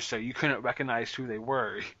actors so you couldn't recognize who they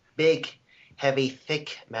were. Big, heavy,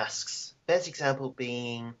 thick masks. Best example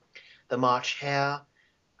being the March Hare,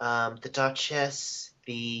 the Duchess,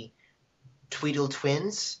 the Tweedle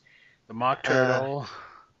Twins. The Mock Turtle.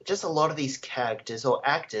 Just a lot of these characters or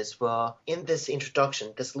actors were in this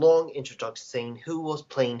introduction, this long introduction saying who was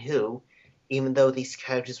playing who, even though these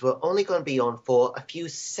characters were only going to be on for a few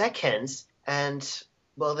seconds, and,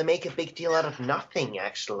 well, they make a big deal out of nothing,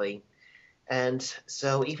 actually. And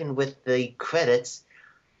so even with the credits,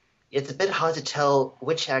 it's a bit hard to tell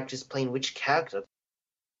which actor is playing which character.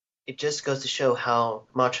 It just goes to show how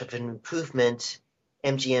much of an improvement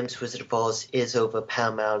MGM's Wizard of Oz is over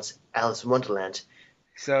Paramount's Alice in Wonderland.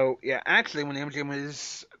 So, yeah, actually, when MGM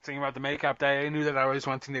was thinking about the makeup, they knew that was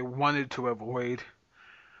one thing they wanted to avoid.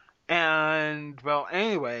 And, well,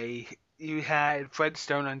 anyway, you had Fred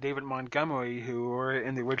Stone and David Montgomery, who were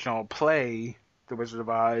in the original play, The Wizard of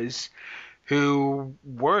Oz, who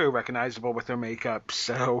were recognizable with their makeup,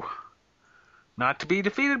 so not to be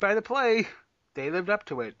defeated by the play. They lived up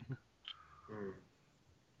to it.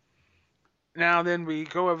 Now then we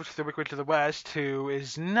go over to the Wicked Witch of the West, who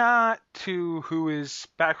is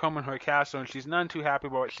back home in her castle, and she's none too happy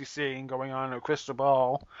about what she's seeing going on in her crystal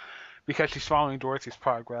ball, because she's following Dorothy's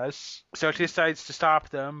progress. So she decides to stop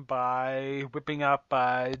them by whipping up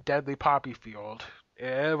a deadly poppy field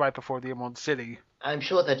right before the Emerald City. I'm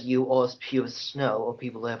sure that you Oz pure snow, or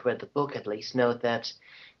people who have read the book at least, know that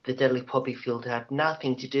the deadly poppy field had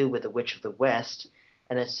nothing to do with the Witch of the West,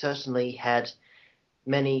 and it certainly had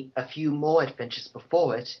a few more adventures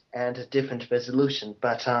before it, and a different resolution.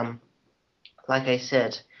 But, like I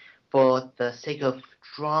said, for the sake of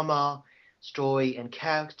drama, story, and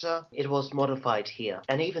character, it was modified here.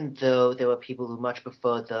 And even though there were people who much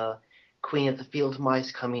prefer the Queen of the Field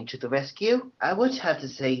Mice coming to the rescue, I would have to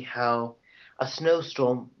say how a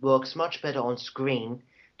snowstorm works much better on screen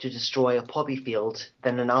to destroy a poppy field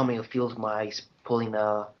than an army of field mice pulling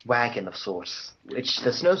a wagon of sorts, which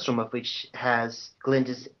the snowstorm of which has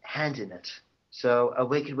Glinda's hand in it. So a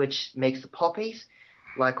wicked witch makes the poppies,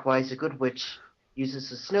 likewise a good witch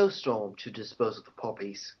uses a snowstorm to dispose of the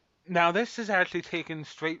poppies. Now, this is actually taken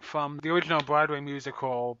straight from the original Broadway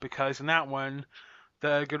musical because in that one,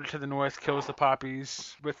 the Good to the North kills the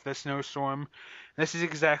poppies with the snowstorm. This is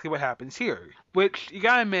exactly what happens here. Which, you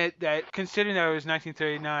gotta admit that considering that it was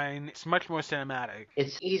 1939, it's much more cinematic.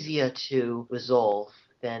 It's easier to resolve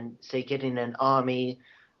than, say, getting an army,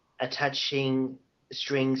 attaching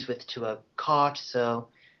strings to a cart. So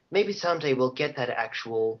maybe someday we'll get that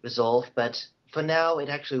actual resolve, but for now it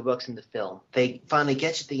actually works in the film. They finally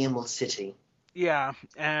get to the Emerald City. Yeah,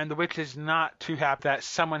 and the witch is not too happy that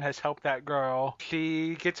someone has helped that girl.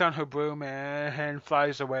 She gets on her broom and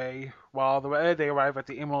flies away while they arrive at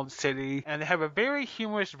the Emerald City, and they have a very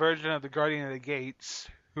humorous version of the Guardian of the Gates,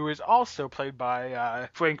 who is also played by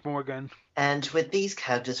Frank Morgan. And with these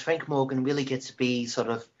characters, Frank Morgan really gets to be sort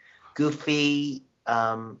of goofy,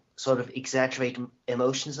 sort of exaggerate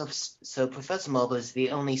emotions of. So Professor Marvel is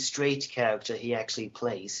the only straight character he actually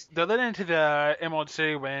plays. They're led into the Emerald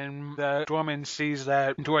City when the doorman sees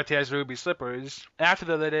that Dorothy has ruby slippers. After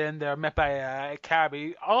they're let in, they're met by a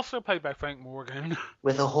cabbie, also played by Frank Morgan.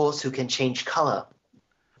 With a horse who can change color.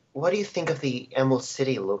 What do you think of the Emerald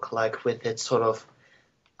City look like with its sort of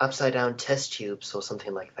upside down test tubes or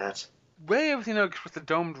something like that? Way everything looks with the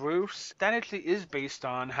domed roofs, that actually is based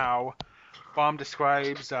on how Baum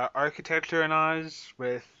describes architecture in Oz,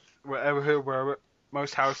 with where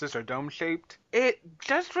most houses are dome-shaped. It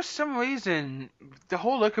just for some reason, the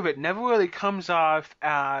whole look of it never really comes off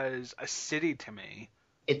as a city to me.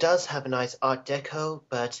 It does have a nice Art Deco,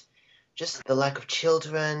 but just the lack of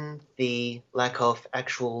children, the lack of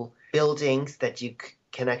actual buildings that you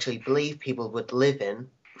can actually believe people would live in,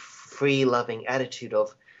 free-loving attitude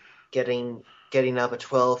of getting up at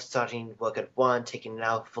 12, starting work at 1, taking an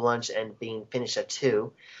hour for lunch, and being finished at 2.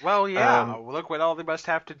 Well, yeah, look what all they must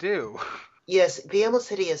have to do. Yes, the Emerald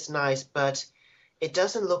City is nice, but it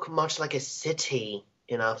doesn't look much like a city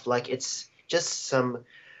enough. Like, it's just some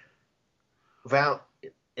round...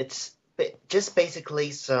 It's just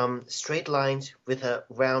basically some straight lines with a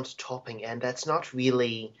round topping, and that's not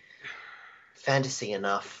really fantasy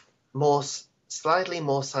enough. Slightly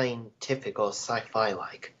more scientific or sci-fi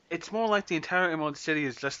like. It's more like the entire Emerald City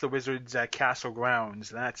is just the wizard's castle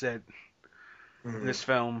grounds, and that's it in this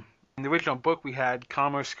film. In the original book, we had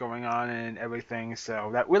commerce going on and everything, so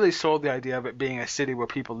that really sold the idea of it being a city where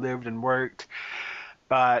people lived and worked.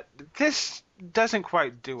 But this doesn't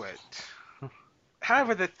quite do it.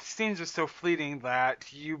 However, the scenes are so fleeting that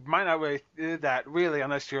you might not really,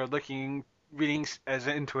 unless you're reading as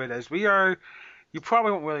into it as we are, you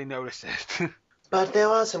probably won't really notice it. But there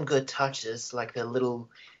are some good touches, like the little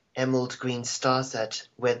emerald green stars that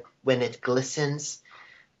when it glistens.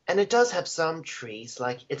 And it does have some trees,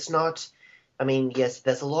 like it's not, I mean, yes,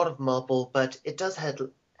 there's a lot of marble, but it does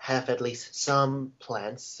have at least some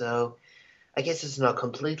plants, so I guess it's not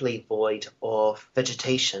completely void of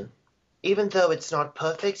vegetation. Even though it's not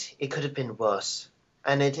perfect, it could have been worse.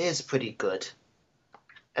 And it is pretty good.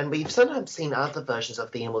 And we've sometimes seen other versions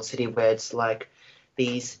of the Emerald City where it's like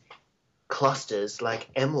these clusters, like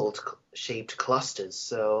emerald-shaped clusters.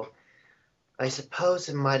 So I suppose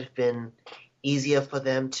it might have been easier for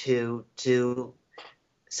them to do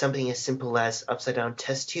something as simple as upside-down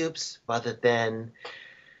test tubes rather than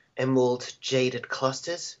emerald jaded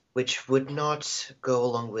clusters, which would not go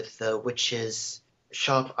along with the witch's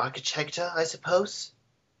sharp architecture, I suppose.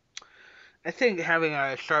 I think having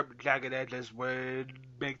a sharp, jagged edges would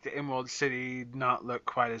make the Emerald City not look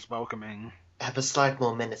quite as welcoming. Have a slight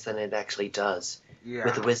more menace than it actually does, Yeah.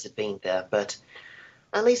 with the wizard being there, but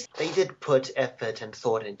at least they did put effort and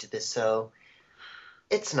thought into this, so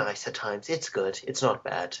it's nice at times. It's good. It's not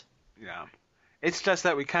bad. Yeah. It's just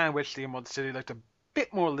that we kind of wish the Emerald City looked a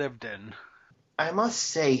bit more lived in. I must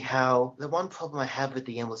say how the one problem I have with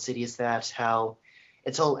the Emerald City is that how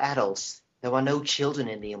it's all adults. There are no children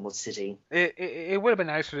in the Emerald City. It would have been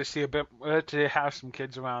nicer to see to have some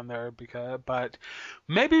kids around there, but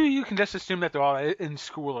maybe you can just assume that they're all in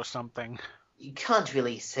school or something. You can't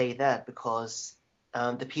really say that because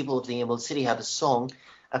the people of the Emerald City have a song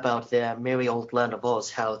about their merry old land of Oz,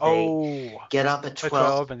 how they get up at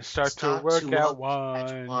 12 and start to work at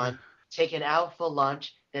 1. Take an hour for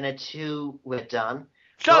lunch, then at 2 we're done.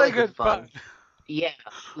 Jolly good fun. Yeah,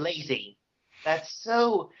 lazy. That's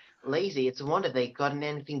so lazy. It's a wonder they gotten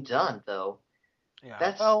anything done, though.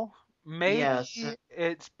 Yeah. Well, maybe yes.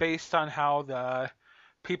 It's based on how the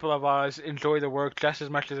people of Oz enjoy the work just as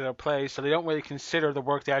much as their play, so they don't really consider the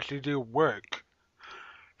work they actually do work.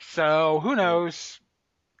 So who knows?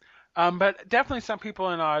 But definitely some people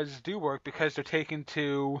in Oz do work because they're taken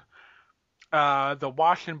to the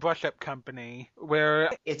Wash and Brush Up Company, where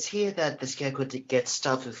It's here that the Scarecrow gets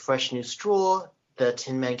stuffed with fresh new straw, the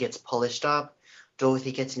Tin Man gets polished up,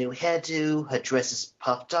 Dorothy gets a new hairdo, her dress is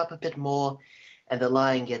puffed up a bit more, and the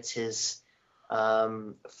Lion gets his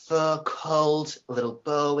fur curled, a little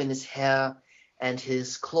bow in his hair, and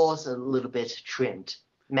his claws a little bit trimmed.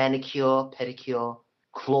 Manicure, pedicure,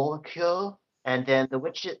 claw cure, and then the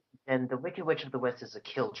Wicked Witch of the West is a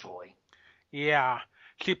killjoy. yeah,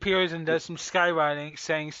 she appears and does some skywriting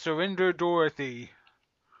saying, "Surrender, Dorothy."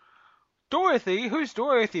 Dorothy? Who's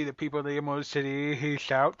Dorothy? The people of the Emerald City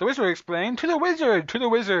shout. The wizard explained, "To the wizard! To the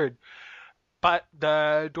wizard!" But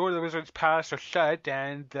the door to the wizard's palace are shut,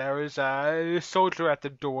 and there is a soldier at the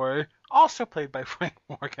door, also played by Frank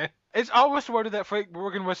Morgan. It's almost worded that Frank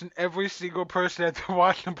Morgan wasn't every single person at the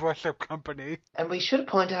Wash and Brush Up Company. And we should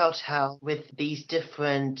point out how, with these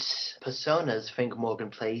different personas Frank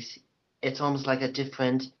Morgan plays, it's almost like a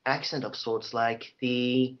different accent of sorts. Like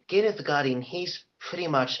the Gate of the Guardian, he's pretty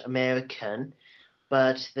much American,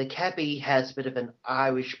 but the cabbie has a bit of an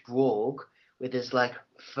Irish brogue with his like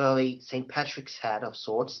furry St. Patrick's hat of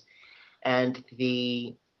sorts, and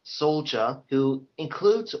the soldier, who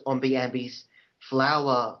includes Ombi Ambi's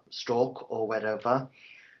flower stalk or whatever,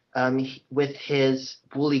 with his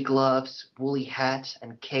woolly gloves, woolly hat,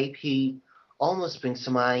 and cape, he almost brings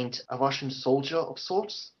to mind a Russian soldier of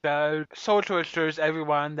sorts. The soldier assures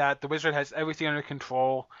everyone that the wizard has everything under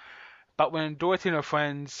control, but when Dorothy and her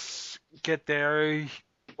friends get there,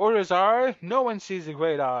 orders are, no one sees the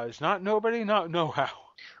Great Oz. Not nobody, not no-how.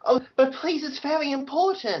 Oh, but please, it's very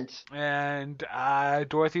important. And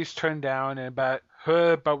Dorothy's turned down,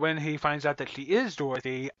 but when he finds out that she is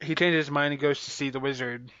Dorothy, he changes his mind and goes to see the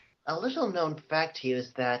wizard. A little known fact here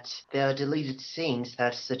is that there are deleted scenes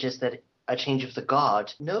that suggest that a change of the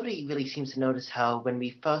guard. Nobody really seems to notice how when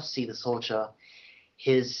we first see the soldier,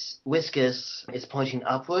 his whiskers is pointing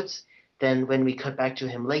upwards. Then when we cut back to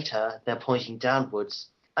him later, they're pointing downwards.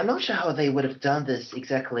 I'm not sure how they would have done this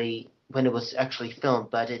exactly when it was actually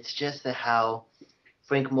filmed, but it's just that how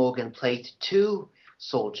Frank Morgan played two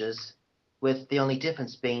soldiers, with the only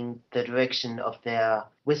difference being the direction of their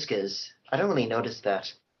whiskers. I don't really notice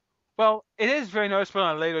that. Well, it is very noticeable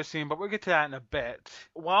in a later scene, but we'll get to that in a bit.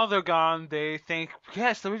 While they're gone, they think,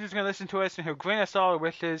 yes, the wizard's going to listen to us and he'll grant us all our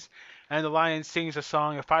wishes. And the lion sings a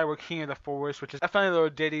song, If I Were King of the Forest, which is a funny little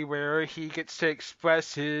ditty where he gets to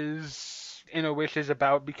express his inner wishes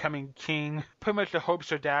about becoming king. Pretty much the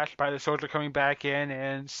hopes are dashed by the soldier coming back in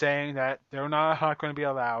and saying that they're not going to be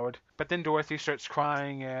allowed. But then Dorothy starts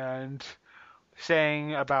crying and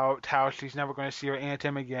saying about how she's never going to see her Aunt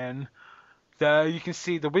Em again. You can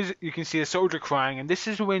see the soldier crying, and this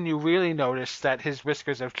is when you really notice that his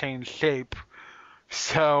whiskers have changed shape.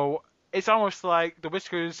 So it's almost like the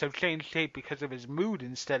whiskers have changed shape because of his mood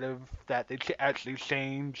instead of that they actually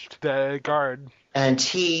changed the guard. And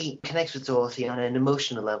he connects with Dorothy on an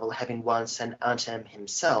emotional level, having once an Aunt Em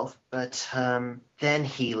himself, but then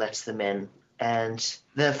he lets them in. And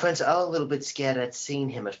their friends are a little bit scared at seeing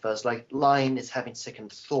him at first. Like, Lion is having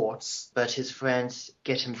second thoughts, but his friends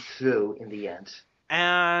get him through in the end.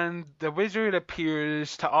 And the wizard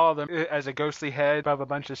appears to all of them as a ghostly head above a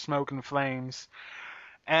bunch of smoke and flames.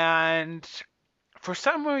 And for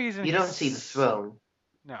some reason... You don't see the throne.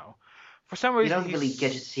 No. For some reason, you don't really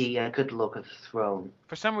get to see a good look at the throne.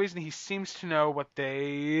 For some reason, he seems to know what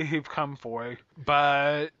they've come for.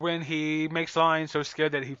 But when he makes the lion so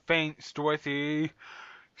scared that he faints, Dorothy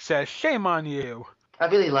says, "Shame on you." I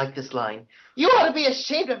really like this line. You ought to be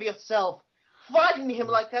ashamed of yourself, frightening him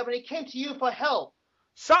like that when he came to you for help.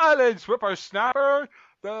 Silence, whippersnapper!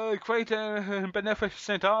 The great and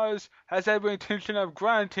beneficent Oz has every intention of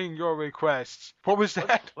granting your requests. What was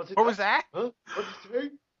that? What was that? Huh? What did you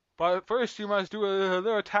say? But first you must do a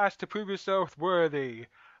little task to prove yourself worthy.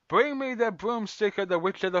 Bring me the broomstick of the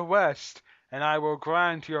Witch of the West, and I will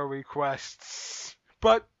grant your requests.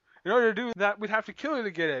 But in order to do that, we'd have to kill her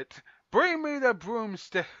to get it. Bring me the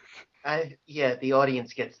broomstick. Yeah, the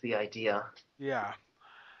audience gets the idea. Yeah.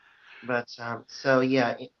 But,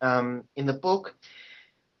 in the book,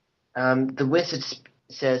 the wizard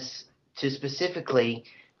says to specifically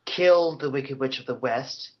kill the Wicked Witch of the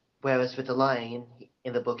West, whereas with the lion,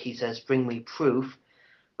 in the book, he says, bring me proof.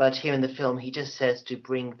 But here in the film, he just says to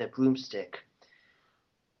bring the broomstick.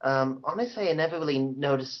 Honestly, I never really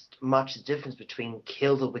noticed much difference between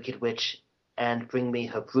kill the Wicked Witch and bring me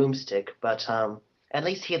her broomstick. But at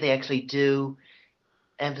least here they actually do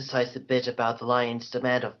emphasized a bit about the lion's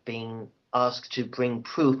demand of being asked to bring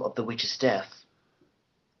proof of the witch's death,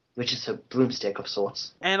 which is a broomstick of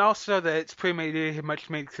sorts. And also that it's pretty much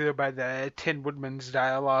made clear by the Tin Woodman's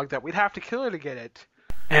dialogue that we'd have to kill her to get it.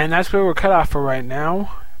 And that's where we're cut off for right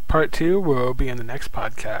now. Part 2 will be in the next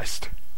podcast.